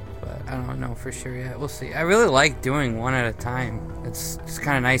 but I don't know for sure yet. We'll see. I really like doing one at a time. It's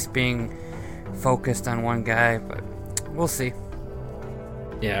kind of nice being focused on one guy, but we'll see.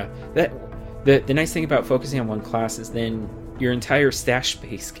 Yeah, that the nice thing about focusing on one class is then your entire stash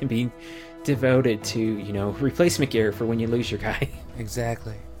space can be devoted to replacement gear for when you lose your guy.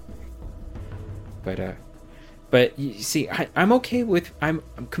 Exactly. But you see, I'm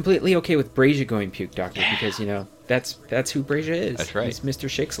completely okay with Brazier going puke doctor because that's who Brazier is. That's right. He's Mr.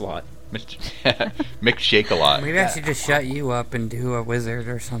 Shakes a lot. Mick Shake a lot. Maybe I should just shut you up and do a wizard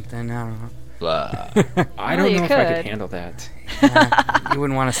or something. I don't know. Blah. I Well, don't you know if I could. could handle that. You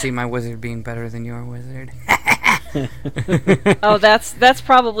wouldn't want to see my wizard being better than your wizard. Oh, that's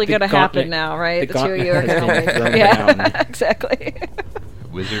probably The going to happen gauntlet- now, right? the The two of you are gauntlet going has been to thrown yeah, down. exactly.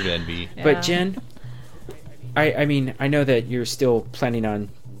 Wizard envy. Yeah. But Jen, I mean, I know that you're still planning on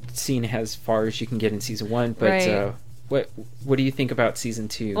seeing as far as you can get in season 1, but Right. what do you think about season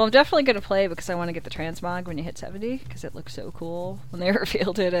 2? Well, I'm definitely going to play because I want to get the transmog when you hit 70 because it looks so cool when they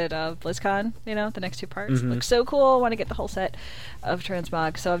revealed it at BlizzCon. The next 2 parts Mhm. looks so cool. I want to get the whole set of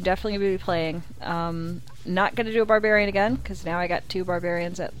transmog, so I'm definitely going to be playing. Not going to do a barbarian again because now I got 2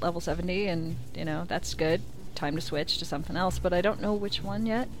 barbarians at level 70, and that's good. Time to switch to something else, but I don't know which one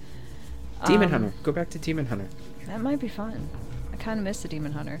yet. Demon Hunter. Go back to Demon Hunter. That might be fun. I kind of miss the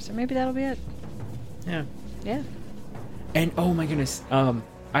Demon Hunter, so maybe that'll be it. Yeah. Yeah. And oh my goodness,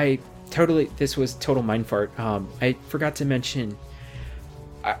 this was total mind fart. I forgot to mention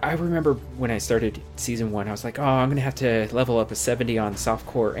I remember when I started season 1, I was like, oh, I'm gonna have to level up a 70 on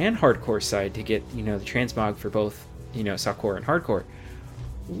softcore and hardcore side to get, the transmog for both, softcore and hardcore.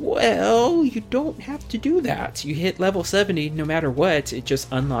 Well, you don't have to do that. You hit level 70 no matter what, it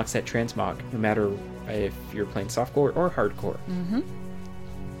just unlocks that transmog, no matter if you're playing softcore or hardcore. Mm-hmm.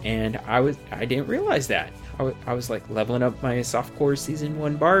 And I didn't realize that. I was like leveling up my softcore season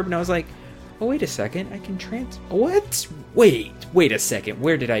 1 barb, and I was like, oh, wait a second, I can what? Wait a second,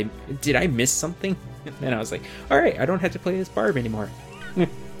 where did I miss something? And then I was like, alright, I don't have to play this barb anymore.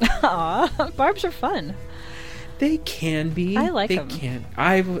 Aw, barbs are fun. They can be. I like them. They can.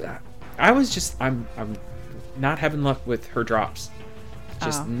 I was just, I'm not having luck with her drops.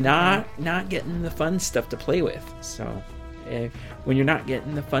 Just not getting the fun stuff to play with. So, when you're not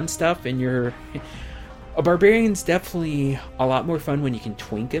getting the fun stuff and you're... A barbarian's definitely a lot more fun when you can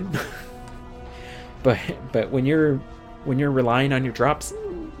twink him. but when you're relying on your drops,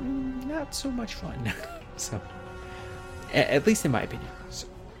 not so much fun. So, at least in my opinion. So,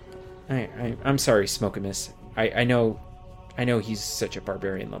 I'm sorry, Smoke and Miss. I know he's such a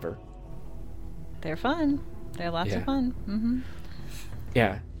barbarian lover. They're fun. They're lots of fun. Mm-hmm.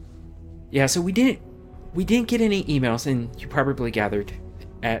 Yeah. So we didn't get any emails, and you probably gathered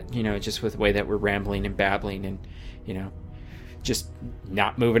at just with the way that we're rambling and babbling and just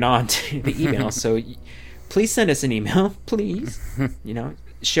not moving on to the email. So please send us an email, please.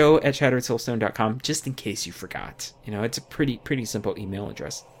 show@shatteredsoulstone.com, just in case you forgot. It's a pretty simple email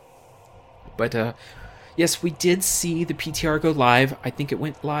address. But yes, we did see the PTR go live. I think it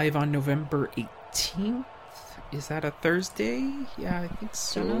went live on November 18th. Is that a Thursday? Yeah, I think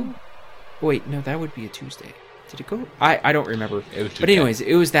so. Dunno. Wait, no, that would be a Tuesday. Did it go? I don't remember. It was but anyways,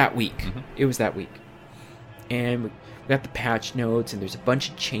 it was that week. Mm-hmm. It was that week. And we got the patch notes, and there's a bunch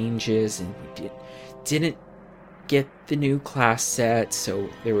of changes, and we didn't get the new class set, so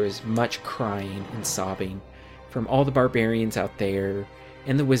there was much crying and sobbing from all the barbarians out there,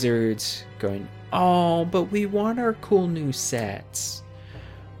 and the wizards going, oh, but we want our cool new sets.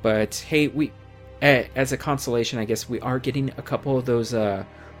 But hey, we, as a consolation, I guess we are getting a couple of those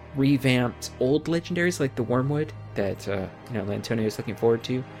revamped old legendaries, like the Wormwood that Lantonio is looking forward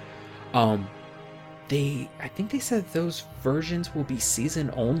to. I think they said those versions will be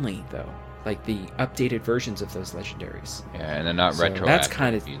season only, though, like the updated versions of those legendaries. Yeah, and they're not So retroactive that's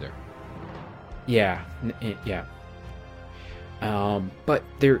kind of either. Yeah. But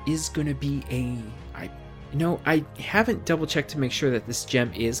there is going to be I haven't double checked to make sure that this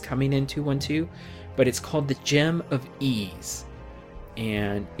gem is coming in 212, but it's called the Gem of Ease.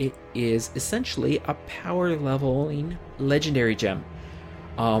 And it is essentially a power leveling legendary gem.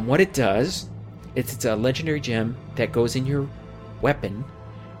 What it does, it's a legendary gem that goes in your weapon,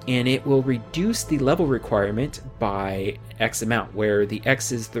 and it will reduce the level requirement by X amount, where the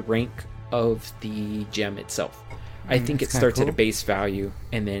X is the rank of the gem itself. I think it starts at a base value,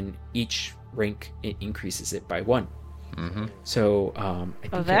 and then each rank it increases it by 1. Mm-hmm. So I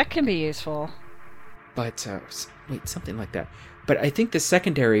think that can be useful. But wait, something like that. But I think the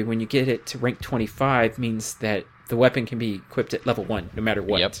secondary, when you get it to rank 25, means that the weapon can be equipped at level 1, no matter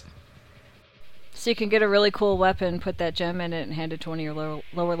what. Yep. So you can get a really cool weapon, put that gem in it, and hand it to one of your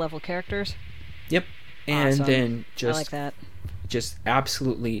lower level characters. Yep. And Awesome. then I like that. just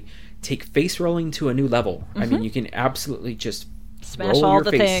absolutely take face rolling to a new level. I mean, you can absolutely just Smash roll all your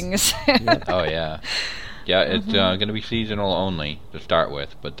the face. things. Oh yeah, yeah. It's going to be seasonal only to start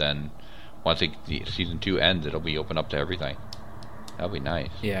with, but then once the season 2 ends, it'll be open up to everything. That'll be nice.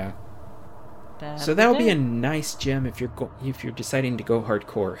 Yeah. That'll So that'll be a good. nice gem if you're deciding to go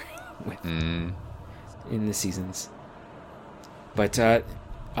hardcore with Mm. in the seasons. But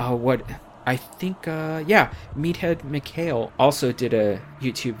what I think Meathead Mikhail also did a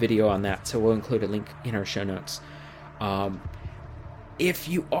YouTube video on that, so we'll include a link in our show notes. If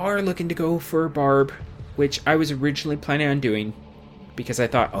you are looking to go for a barb, which I was originally planning on doing, because I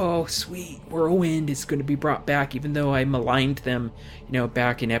thought, oh sweet, Whirlwind is going to be brought back, even though I maligned them,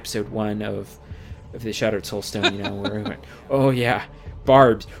 back in episode 1 of the Shattered Soulstone, where I went, oh yeah,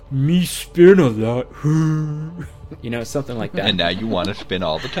 barbs, me spin a lot, something like that. And now you want to spin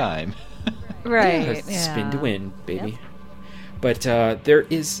all the time. Right. Yeah, spin to win, baby. But there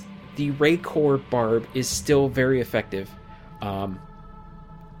is the Raycore barb is still very effective.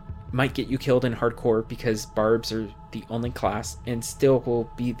 Might get you killed in hardcore because barbs are the only class, and still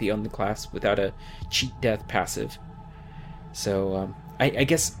will be the only class without a cheat death passive. So I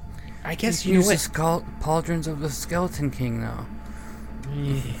guess you know use what? the pauldrons of the Skeleton King, though.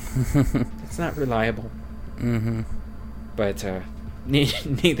 It's not reliable. Mm-hmm. But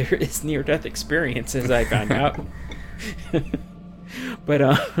neither is near-death experience, as I found out. But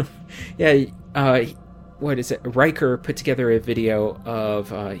yeah, what is it? Riker put together a video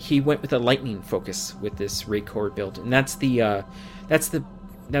of he went with a lightning focus with this Raycore build, and that's the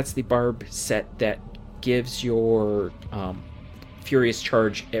barb set that gives your Furious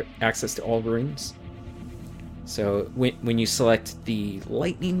Charge access to all runes. So when you select the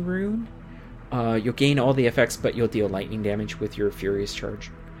lightning rune, you'll gain all the effects, but you'll deal lightning damage with your Furious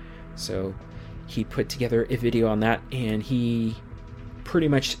Charge. So he put together a video on that, and he pretty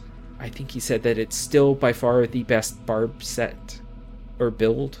much, I think he said that it's still by far the best barb set or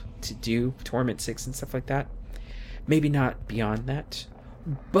build to do Torment 6 and stuff like that. Maybe not beyond that.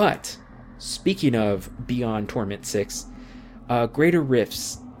 But speaking of beyond Torment 6, Greater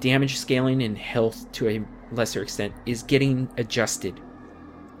Rift's damage scaling and health to a lesser extent is getting adjusted.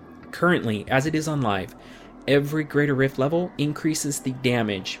 Currently, as it is on live, every Greater Rift level increases the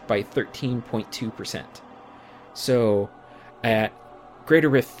damage by 13.2%. So at Greater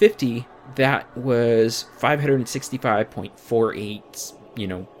Rift 50, that was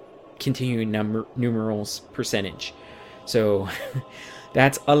 565.48, continuing numerals percentage. So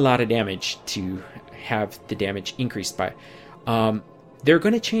that's a lot of damage to have the damage increased by. They're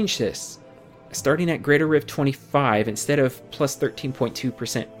going to change this. Starting at Greater Rift 25, instead of plus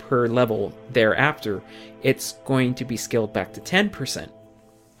 13.2% per level thereafter, it's going to be scaled back to 10%.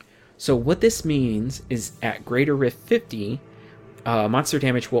 So what this means is at Greater Rift 50, monster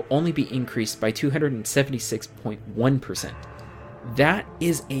damage will only be increased by 276.1%. That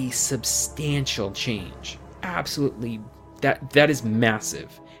is a substantial change. Absolutely, that is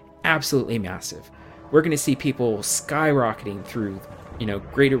massive. Absolutely massive. We're going to see people skyrocketing through,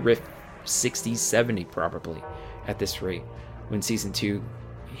 Greater Rift 60, 70 probably at this rate when Season 2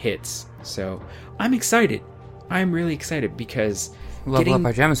 hits. So I'm excited. I'm really excited because level up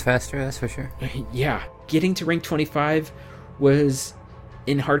our gems faster, that's for sure. Yeah, getting to rank 25 was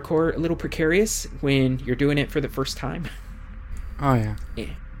in hardcore a little precarious when you're doing it for the first time. Oh yeah.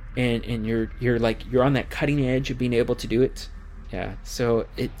 And you're on that cutting edge of being able to do it. Yeah, so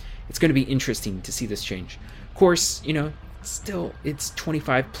it's going to be interesting to see this change. Of course, still it's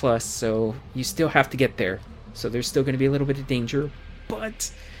 25 plus, so you still have to get there. So there's still going to be a little bit of danger,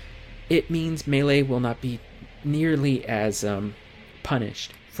 but it means melee will not be nearly as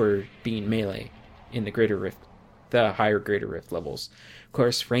punished for being melee in the Greater Rift, the higher Greater Rift levels. Of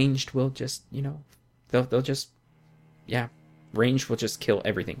course, ranged will just, ranged will just kill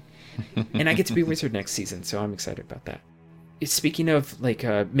everything. And I get to be Wizard next season, so I'm excited about that. Speaking of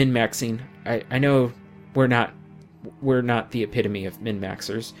min-maxing, I know we're not the epitome of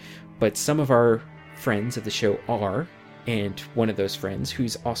min-maxers, but some of our friends of the show are, and one of those friends,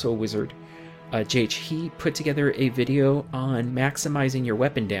 who's also a wizard, JH, he put together a video on maximizing your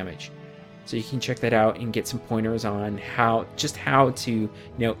weapon damage. So you can check that out and get some pointers on how to,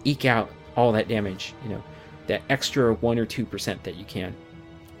 eke out all that damage, that extra 1 or 2% that you can.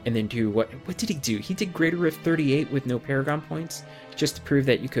 And then do what did he do? He did Greater Rift 38 with no Paragon points, just to prove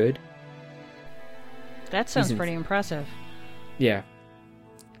that you could. That sounds pretty impressive. Yeah.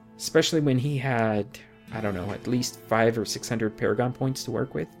 Especially when he had, I don't know, at least 500 or 600 Paragon points to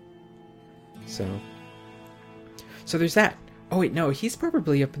work with. So there's that. Oh wait, no, he's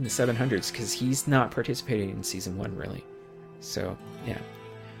probably up in the 700s because he's not participating in Season 1, really. So, yeah.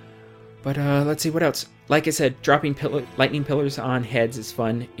 But let's see, what else? Like I said, dropping lightning pillars on heads is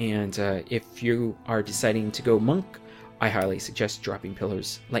fun, and if you are deciding to go monk, I highly suggest dropping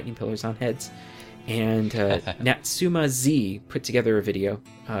lightning pillars on heads. And Natsuma Z put together a video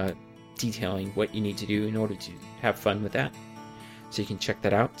detailing what you need to do in order to have fun with that. So you can check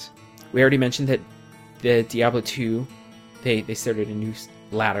that out. We already mentioned that the Diablo 2, they started a new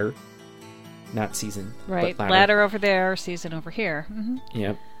ladder, not season, right? But ladder over there, season over here. Mm-hmm.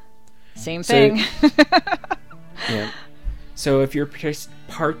 Yep. Same thing. Yeah. So if you're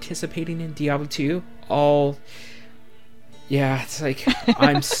participating in Diablo 2, it's like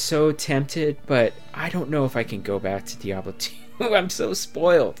I'm so tempted, but I don't know if I can go back to Diablo 2. I'm so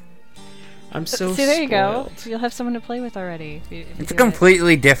spoiled. See, there you go. You'll have someone to play with already. If it's a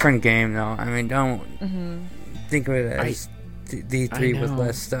completely different game, though. I mean, don't think of it as D3 with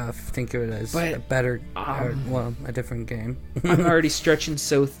less stuff. Think of it as a better, a different game. I'm already stretching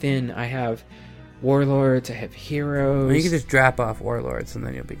so thin. I have warlords, I have heroes. Well, you can just drop off warlords and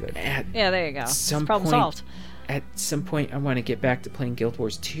then you'll be good. There you go. Problem solved. At some point, I want to get back to playing Guild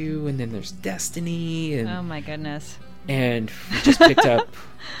Wars 2, and then there's Destiny. And, oh my goodness! And we just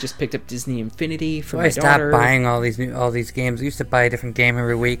picked up Disney Infinity for my daughter. I stopped buying all these games. I used to buy a different game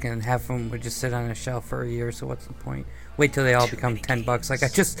every week and have them would just sit on a shelf for a year. So what's the point? Wait till they all become $10. Like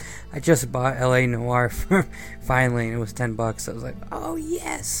I just bought LA Noire finally, and it was $10. I was like, oh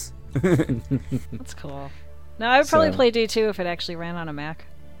yes. That's cool. Now I would probably So- play D2 if it actually ran on a Mac,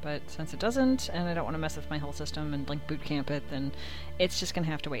 but since it doesn't, and I don't want to mess with my whole system and like boot camp it, then it's just gonna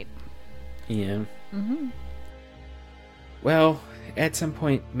have to wait. Yeah. Mm-hmm. Well, at some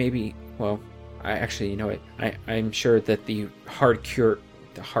point, maybe. Well, I actually, you know what? I'm sure that the hard cure.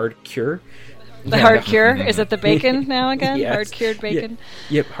 The hard cure? Is it the bacon now again? Yes. Hard cured bacon?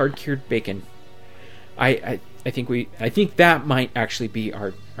 Yep, hard cured bacon. I think that might actually be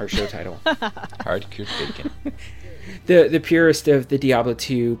our show title. Hard cured bacon. The purist of the Diablo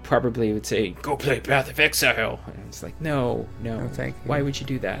 2 probably would say, "Go play Path of Exile." And it's like, no, thank you. Why would you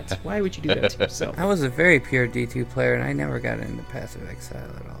do that? Why would you do that to yourself? I was a very pure D2 player, and I never got into Passive Exile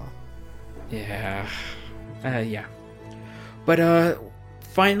at all. Yeah. Yeah. But,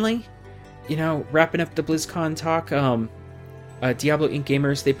 finally, wrapping up the BlizzCon talk, Diablo Inc.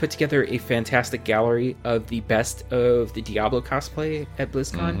 Gamers, they put together a fantastic gallery of the best of the Diablo cosplay at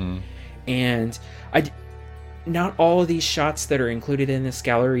BlizzCon. And not all of these shots that are included in this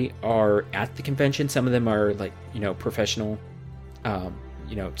gallery are at the convention. Some of them are, like, professional,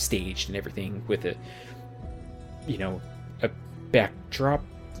 staged and everything with a backdrop.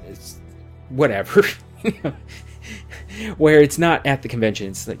 It's whatever. Where it's not at the convention.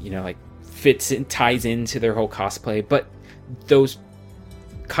 It's like fits and ties into their whole cosplay. But those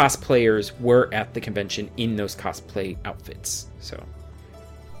cosplayers were at the convention in those cosplay outfits. So,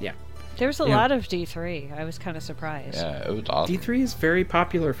 yeah. There was a lot of D3. I was kind of surprised. Yeah, it was awesome. D3 is very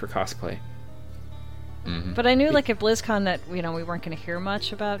popular for cosplay. But I knew, like, at BlizzCon that, we weren't going to hear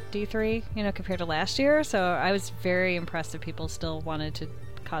much about D3, compared to last year. So I was very impressed that people still wanted to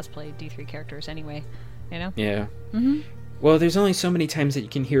cosplay D3 characters anyway, Yeah. Mm-hmm. Well, there's only so many times that you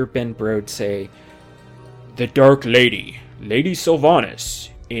can hear Ben Brode say, "The Dark Lady, Lady Sylvanas,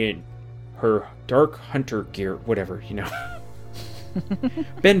 in her Dark Hunter gear," whatever,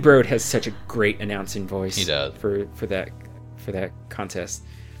 Ben Brode has such a great announcing voice. He does. For that contest.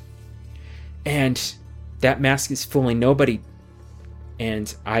 And that mask is fooling nobody.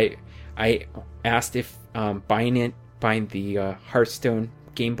 And I asked if buying the Hearthstone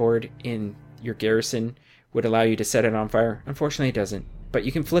game board in your garrison would allow you to set it on fire. Unfortunately, it doesn't. But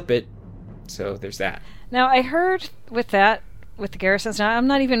you can flip it. So there's that. Now, I heard with the garrisons, now I'm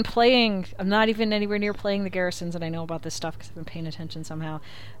not even anywhere near playing the garrisons, and I know about this stuff because I've been paying attention somehow.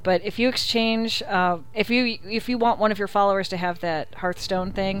 But if you exchange, if you want one of your followers to have that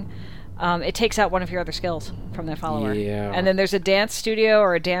Hearthstone thing, it takes out one of your other skills from that follower. Yeah. And then there's a dance studio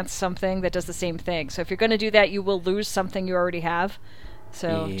or a dance something that does the same thing. So if you're going to do that, you will lose something you already have.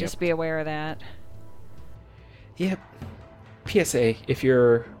 So Yep. just be aware of that. Yep. PSA, if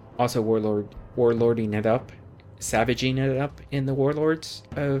you're also warlording it up, savaging it up in the warlords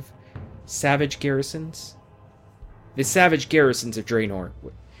of savage garrisons, the savage garrisons of Draenor,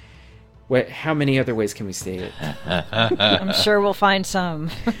 how many other ways can we state it? I'm sure we'll find some.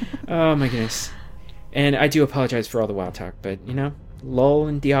 Oh my goodness. And I do apologize for all the wild talk, but LOL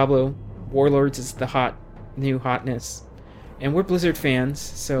and Diablo, Warlords is the new hotness. And we're Blizzard fans,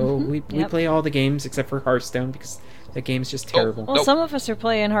 so we play all the games except for Hearthstone because that game's just terrible. Well, some of us are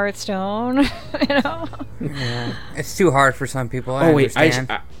playing Hearthstone, Yeah, it's too hard for some people. I wait,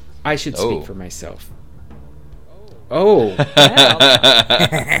 understand. I should Oh. speak for myself. Oh.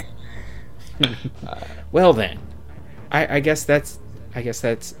 Well then, I guess that's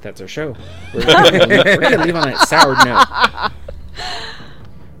our show. We're gonna leave on that sour note.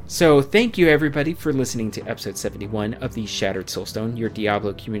 So thank you everybody for listening to episode 71 of the Shattered Soulstone, your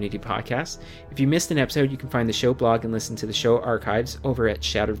Diablo community podcast. If you missed an episode, you can find the show blog and listen to the show archives over at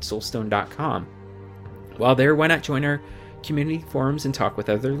shatteredsoulstone.com. While there, why not join our community forums and talk with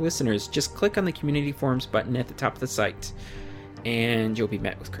other listeners? Just click on the community forums button at the top of the site and you'll be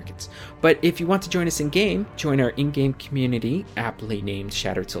met with crickets. But if you want to join us in-game, join our in-game community, aptly named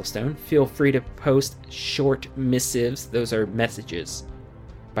Shattered Soulstone. Feel free to post short missives. Those are messages.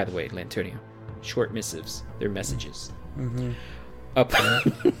 By the way, Lantonio, short missives. They're messages. Up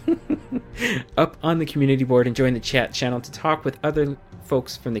on the community board and join the chat channel to talk with other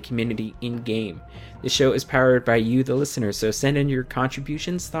folks from the community in-game. The show is powered by you, the listeners, so send in your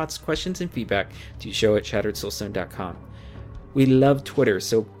contributions, thoughts, questions, and feedback to show@shatteredsoulstone.com. We love Twitter,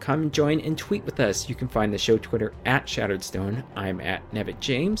 so come join and tweet with us. You can find the show Twitter at ShatteredStone. I'm at Nevic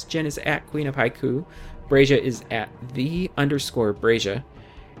James. Jen is at Queen of Haiku. Brazia is at _Brazia.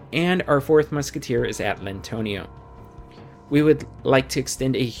 And our fourth musketeer is at Lentonio. We would like to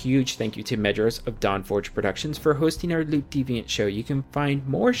extend a huge thank you to Medros of Dawnforge Productions for hosting our Loot Deviant show. You can find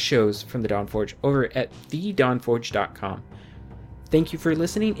more shows from the Dawnforge over at thedawnforge.com. Thank you for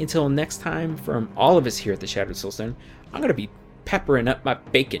listening. Until next time, from all of us here at the Shattered Soulstone, I'm going to be peppering up my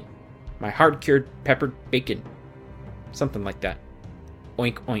bacon. My hard-cured peppered bacon. Something like that.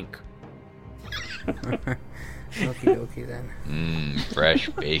 Oink, oink. Okie dokie then. Fresh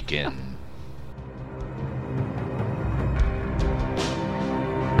bacon.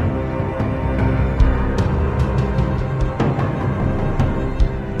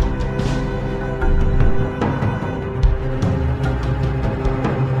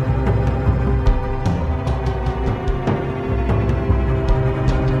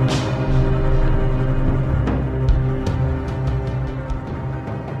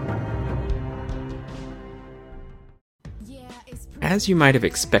 As you might have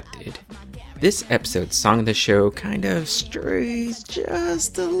expected, this episode's song of the show kind of strays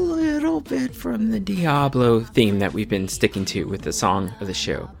just a little bit from the Diablo theme that we've been sticking to with the song of the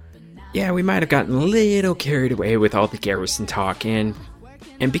show. Yeah, we might have gotten a little carried away with all the Garrison talk, and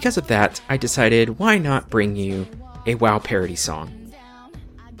because of that, I decided why not bring you a WoW parody song.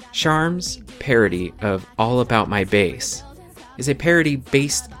 Sharm's parody of All About My Base is a parody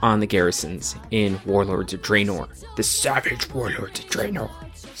based on the Garrisons in Warlords of Draenor. The Savage Warlords of Draenor.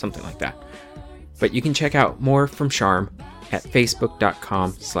 Something like that. But you can check out more from Sharm at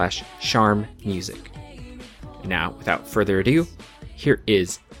facebook.com/sharmmusic. Now, without further ado, here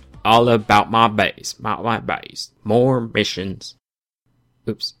is All About My Base. My base. More missions.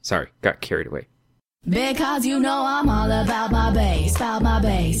 Oops, sorry, got carried away. Because you know I'm all about my base,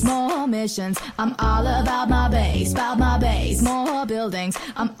 more missions. I'm all about my base, more buildings.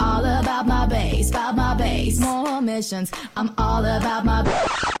 I'm all about my base, more missions. I'm all about my base.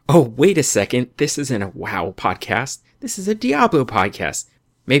 Oh, wait a second. This isn't a WoW podcast. This is a Diablo podcast.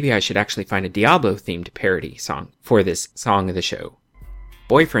 Maybe I should actually find a Diablo-themed parody song for this song of the show.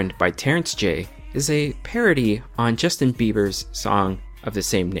 Boyfriend by Terrence J is a parody on Justin Bieber's song of the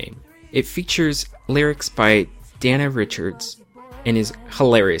same name. It features lyrics by Dana Richards and is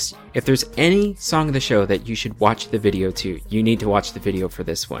hilarious. If there's any song of the show that you should watch the video to, you need to watch the video for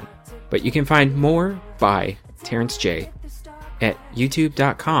this one. But you can find more by Terrence J at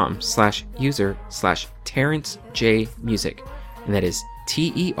youtube.com/user/TerrenceJMusic. And that is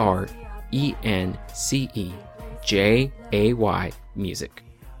TERENCEJAY music.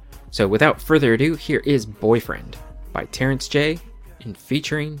 So without further ado, here is Boyfriend by Terrence J and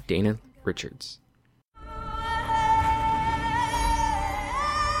featuring Dana Richards.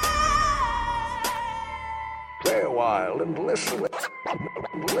 Stay a while and listen.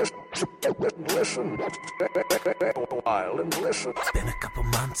 Listen. Stay a while and listen. Been a couple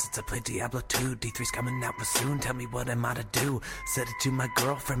months since I played Diablo 2. D3's coming out real soon. Tell me what am I to do? Said it to my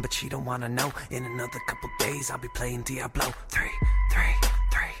girlfriend, but she don't wanna know. In another couple days, I'll be playing Diablo 3.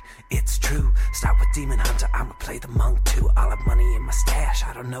 It's true. Start with Demon Hunter, I'ma play the monk too. I'll have money in my stash,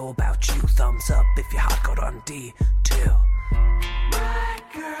 I don't know about you. Thumbs up if you're hardcore on D2. My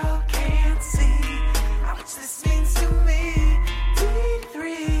girl can't see how much this means to me.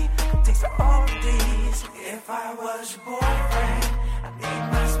 D3 takes priorities. If I was your boyfriend, I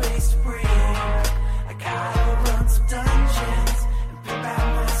need my space to breathe. I gotta run some dungeons and pick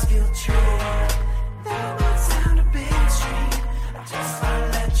out my skill tree. That might sound a bit extreme, I just wanna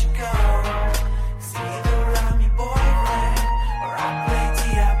let you go. 'Cause either I'm your boyfriend or I play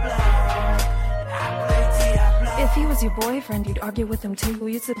Diablo. If he was your boyfriend, you'd argue with him too.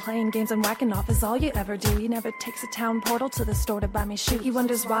 You'd sit playing games and whacking off is all you ever do. He never takes a town portal to the store to buy me shoes. He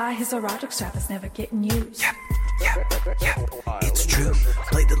wonders why his erotic strap is never getting used. Yeah, it's true.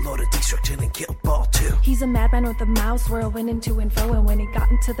 Played the Lord of Destruction and Kill Ball too. He's a madman with a mouse whirlwind to and fro, and when he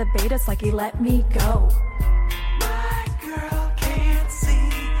got into the beta, it's like he let me go. My girl can't see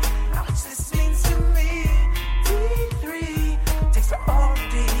how much this means to me. D3 takes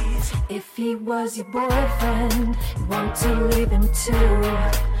priorities. If he was your boyfriend, you'd want to leave him too.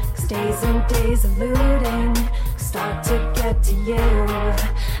 'Cause days and days of looting start to get to you. I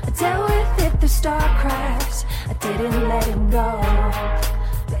dealt with it through StarCraft, I didn't let him go.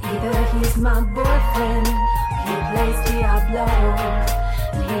 But either he's my boyfriend, or he plays Diablo.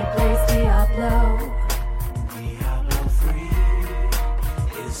 And he plays Diablo. Diablo 3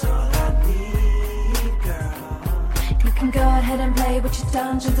 is all I need, girl. You can go ahead and play with your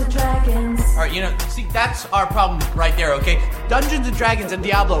Dungeons and Dragons. Alright, see, that's our problem right there, okay? Dungeons and Dragons and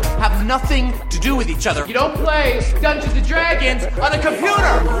Diablo have nothing to do with each other. You don't play Dungeons and Dragons on a computer!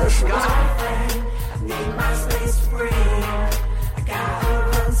 I need my space to breathe. I gotta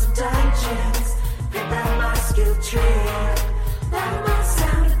run some dungeons, pick out my skill tree.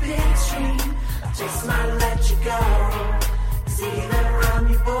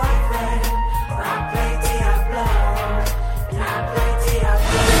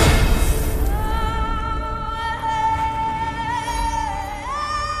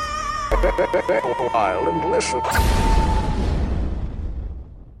 while and listen.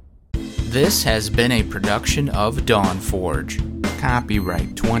 This has been a production of Dawnforge.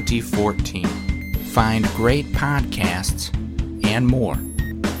 Copyright 2014. Find great podcasts and more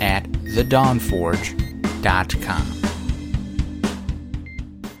at thedawnforge.com.